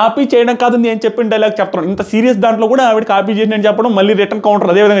తెలుసా, కాపీ చేయడం కాదు నేను చెప్పిన డైలాగ్ చెప్తాను, ఇంత సీరియస్ దాంట్లో కూడా ఆవిడ కాపీ చేసి నేను చెప్పడం, మళ్ళీ రిటర్న్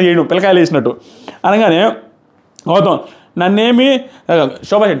కౌంటర్ అదేవిధంగా చేయడం, పిల్లకాయలు వేసినట్టు అనగానే గౌతమ్, నన్నేమి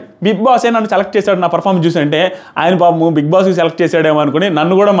శోభా శెట్టి బిగ్ బాసే నన్ను సెలెక్ట్ చేశాడు నా పర్ఫార్మెన్స్ చూసి అంటే, ఆయన పాపం బిగ్ బాస్కి సెలెక్ట్ చేశాడేమో అనుకుని,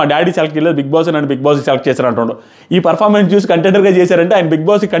 నన్ను కూడా మా డాడీ సెలెక్ట్ చేయలేదు, బిగ్ బాస్ నన్ను బిగ్ బాస్కి సెలెక్ట్ చేశారు అంటుండు. ఈ పర్ఫార్మెన్స్ చూసి కంటెంటర్గా చేశారంటే ఆయన బిగ్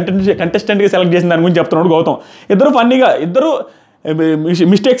బాస్కి కంటెస్టెంట్గా సెలెక్ట్ చేసిన దాని గురించి చెప్తున్నాడు గౌతమ్. ఇద్దరు ఫన్నీగా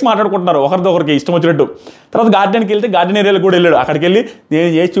మిస్టేక్స్ మాట్లాడుకుంటున్నారు ఒకరికి ఇష్టం వచ్చినట్టు. తర్వాత గార్డెన్కి వెళ్తే గార్డెన్ ఏరియాలో కూడా వెళ్ళాడు, అక్కడికి వెళ్ళి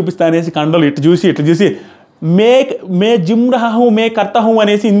నేను చేసి చూపిస్తా అనేసి కండలు ఇట్లా చూసి మే జిమ్ రహా హూ మే కర్తా హూ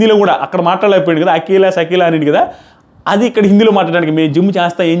అనేసి హిందీలో కూడా అక్కడ మాట్లాడలేకపోయింది కదా, అకీలా అనేది కదా, అది ఇక్కడ హిందీలో మాట్లాడడానికి మేము జిమ్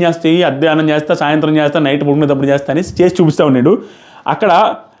చేస్తా, ఏం చేస్తాయి, అధ్యయనం చేస్తా, సాయంత్రం చేస్తా, నైట్ పడుకునేటప్పుడు చేస్తా అనేసి చేసి చూపిస్తూ ఉన్నాడు. అక్కడ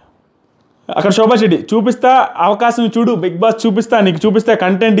శోభా శెట్టి చూపిస్తా, అవకాశం చూడు, బిగ్ బాస్ నీకు చూపిస్తా,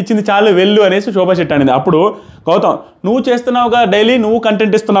 కంటెంట్ ఇచ్చింది చాలు వెళ్ళు అనేసి శోభా శెట్టి అనేది. అప్పుడు గౌతమ్, నువ్వు చేస్తున్నావుగా డైలీ, నువ్వు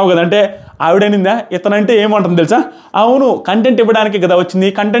కంటెంట్ ఇస్తున్నావు కదా అంటే, ఆవిడనిందా ఇతనంటే ఏమంటుంది తెలుసా, అవును కంటెంట్ ఇవ్వడానికి కదా వచ్చింది,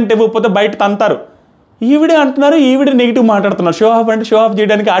 కంటెంట్ ఇవ్వకపోతే బయట తంతారు, ఈవిడే అంటున్నారు, ఈవిడే నెగిటివ్ మాట్లాడుతున్నారు. షో ఆఫ్ అంటే షో ఆఫ్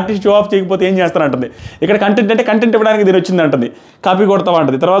చేయడానికి, ఆర్టిస్ట్ షో ఆఫ్ చేయకపోతే ఏం చేస్తానంటుంది. ఇక్కడ కంటెంట్ అంటే కంటెంట్ ఇవ్వడానికి దీని వచ్చింది అంటుంది, కాపీ కొడతావా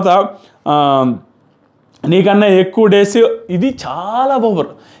అంటుంది. తర్వాత నీకన్నా ఎక్కువ డేస్, ఇది చాలా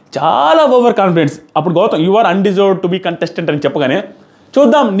ఓవర్ కాన్ఫిడెన్స్. అప్పుడు Gautam, you are undeserved to be contestant అని చెప్పగానే,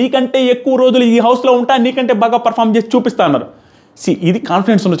 చూద్దాం నీకంటే ఎక్కువ రోజులు ఈ హౌస్లో ఉంటా, నీకంటే బాగా పర్ఫామ్ చేసి చూపిస్తా అన్నారు. ఇది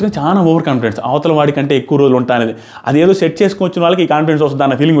కాన్ఫిడెన్స్ ఉండొచ్చు కానీ చాలా ఓవర్ కాన్ఫిడెన్స్, అవతల వాడి కంటే ఎక్కువ రోజులు ఉంటా అనేది. అదేదో సెట్ చేసుకొచ్చిన వాళ్ళకి ఈ కాన్ఫిడెన్స్ వస్తుంది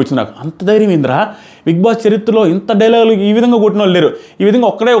అన్న ఫీలింగ్ వచ్చింది నాకు. అంత ధైర్యం ఏంద్రా, బిగ్ బాస్ చరిత్రలో ఇంత డైలాగులు ఈ విధంగా కొట్టిన వాళ్ళు లేరు. ఈ విధంగా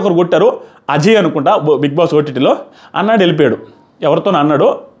ఒకరు కొట్టారు, అజయ్ అనుకుంటా బిగ్ బాస్ ఓటీటీలో అన్నాడు, వెళ్ళిపోయాడు. ఎవరితో అన్నాడు,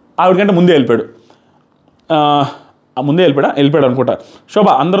 ఆవిడకంటే ముందే వెళ్ళిపోయాడు అనుకుంటా. శోభ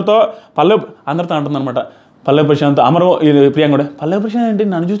అందరితో అంటుంది అనమాట, పల్లవి ప్రశాంత్, అమరు, ప్రియాంక కూడా. పల్లవి ప్రశాంత్ ఏంటి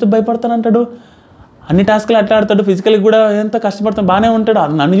నన్ను చూస్తే భయపడతానంటాడు, అన్ని టాస్క్లు అట్లా ఆడతాడు, ఫిజికల్గా కూడా ఎంత కష్టపడతాడు, బాగానే ఉంటాడు,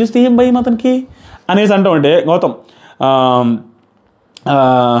 నన్ను చూస్తే ఏం భయం అతనికి అనేసి అంటూ ఉంటే గౌతమ్,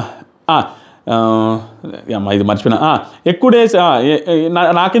 ఇది మర్చిపోయినా, ఎక్కువ డేస్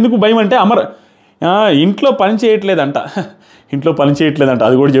నాకెందుకు భయం అంటే, ఇంట్లో పని చేయట్లేదంట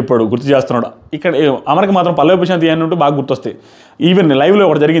అది కూడా చెప్పాడు, గుర్తు చేస్తున్నాడు. ఇక్కడ అమర్కి మాత్రం పల్లవి ప్రశాంత్ అని ఉంటూ బాగా గుర్తొస్తాయి. ఈవెన్ లైవ్లో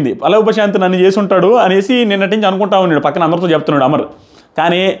ఒకటి జరిగింది, పల్లవి ప్రశాంత్ నన్ను చేసి ఉంటాడు అనేసి నిన్నటి నుంచి అనుకుంటా ఉన్నాడు, పక్కన అందరితో చెప్తున్నాడు అమర్.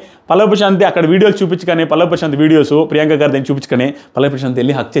 కానీ పల్లవి ప్రశాంత్ అక్కడ వీడియోలు చూపించుకొని, పల్లవి ప్రశాంత్ వీడియోస్ ప్రియాంక గారు దాన్ని చూపించుకొని పల్లవి ప్రశాంత్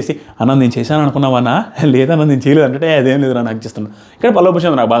వెళ్ళి హక్ చేసి, అన్న నేను చేశాను అనుకున్నావన్నా, లేదన్నా నేను చేయలేదు అంటే అదేం లేదు నన్ను హక్ చేస్తున్నాను. ఇక్కడ పల్లవి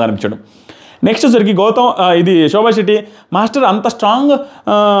ప్రశాంత్ నాకు బాగా అనిపించాడు. నెక్స్ట్ వచ్చరికి గౌతమ్, ఇది శోభా శెట్టి, మాస్టర్ అంత స్ట్రాంగ్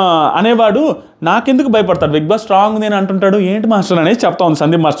అనేవాడు నాకెందుకు భయపడతాడు, బిగ్ బాస్ స్ట్రాంగ్ నేను అంటుంటాడు ఏంటి మాస్టర్ అనేది చెప్తా ఉంది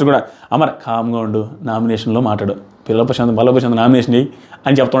సందీప్ మాస్టర్ కూడా. అమర్ కామ్గా ఉండు, నామినేషన్లో మాట్లాడు, పల్లవి ప్రశాంత్ నామినేషన్ చేయి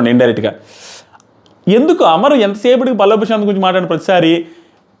అని చెప్తాడు ఇండైరెక్ట్గా. ఎందుకు అమర్ ఎంతసేపటికి పల్లవి ప్రశాంత్ గురించి మాట్లాడిన ప్రతిసారి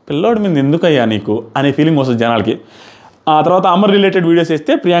పిల్లోడి మీద ఎందుకయ్యా నీకు అనే ఫీలింగ్ వస్తుంది జనాలకి. ఆ తర్వాత అమర్ రిలేటెడ్ వీడియోస్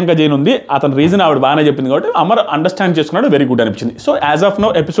వేస్తే ప్రియాంక జైన్ ఉంది, అతని రీజన్ ఆవిడ బాగానే చెప్పింది కాబట్టి అమర్ అండర్స్టాండ్ చేసుకున్నాడు, వెరీ గుడ్ అనిపించింది. So as of no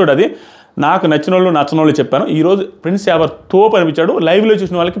episode అది నాకు నచ్చిన వాళ్ళు చెప్పాను. ఈరోజు ప్రిన్స్ యావర్ తోపు అనిపించాడు, లైవ్లో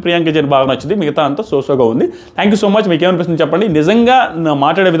చూసిన వాళ్ళకి ప్రియాంక జైన్ బాగా నచ్చింది, మిగతా అంతా సోగా ఉంది. Thank you so much. మీకు ఏమనిపిస్తుంది చెప్పండి. నిజంగా నా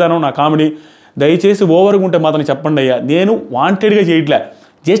మాట్లాడే విధానం, నా కామెడీ దయచేసి ఓవర్గా ఉంటే మాత్రం చెప్పండి అయ్యా, నేను వాంటెడ్గా చేయట్లే,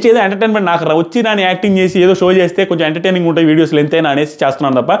 జస్ట్ ఏదో ఎంటర్టైన్మెంట్ నాకు వచ్చి నాని యాక్టింగ్ చేసి ఏదో షో చేస్తే కొంచెం ఎంటర్టైనింగ్ ఉంటాయి వీడియోస్లో ఎంతైనా అనేసి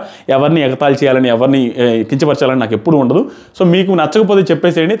చేస్తున్నాను తప్ప ఎవరిని ఎగతాళి చేయాలని, ఎవరిని కించపరచాలని నాకు ఎప్పుడు ఉండదు. సో మీకు నచ్చకపోతే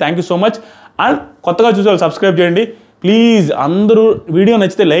చెప్పేసేయండి. Thank you so much. And కొత్తగా చూసే వాళ్ళు సబ్స్క్రైబ్ చేయండి ప్లీజ్. అందరూ వీడియో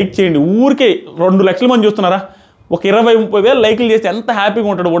నచ్చితే లైక్ చేయండి. ఊరికే 2 లక్షల మంది చూస్తున్నారా, ఒక 20-30 వేలు లైక్లు చేస్తే ఎంత హ్యాపీగా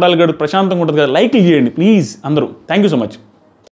ఉంటాడు ఓడాలి గడు, ప్రశాంతంగా ఉంటుంది కదా. లైక్లు చేయండి ప్లీజ్ అందరూ. Thank you so much.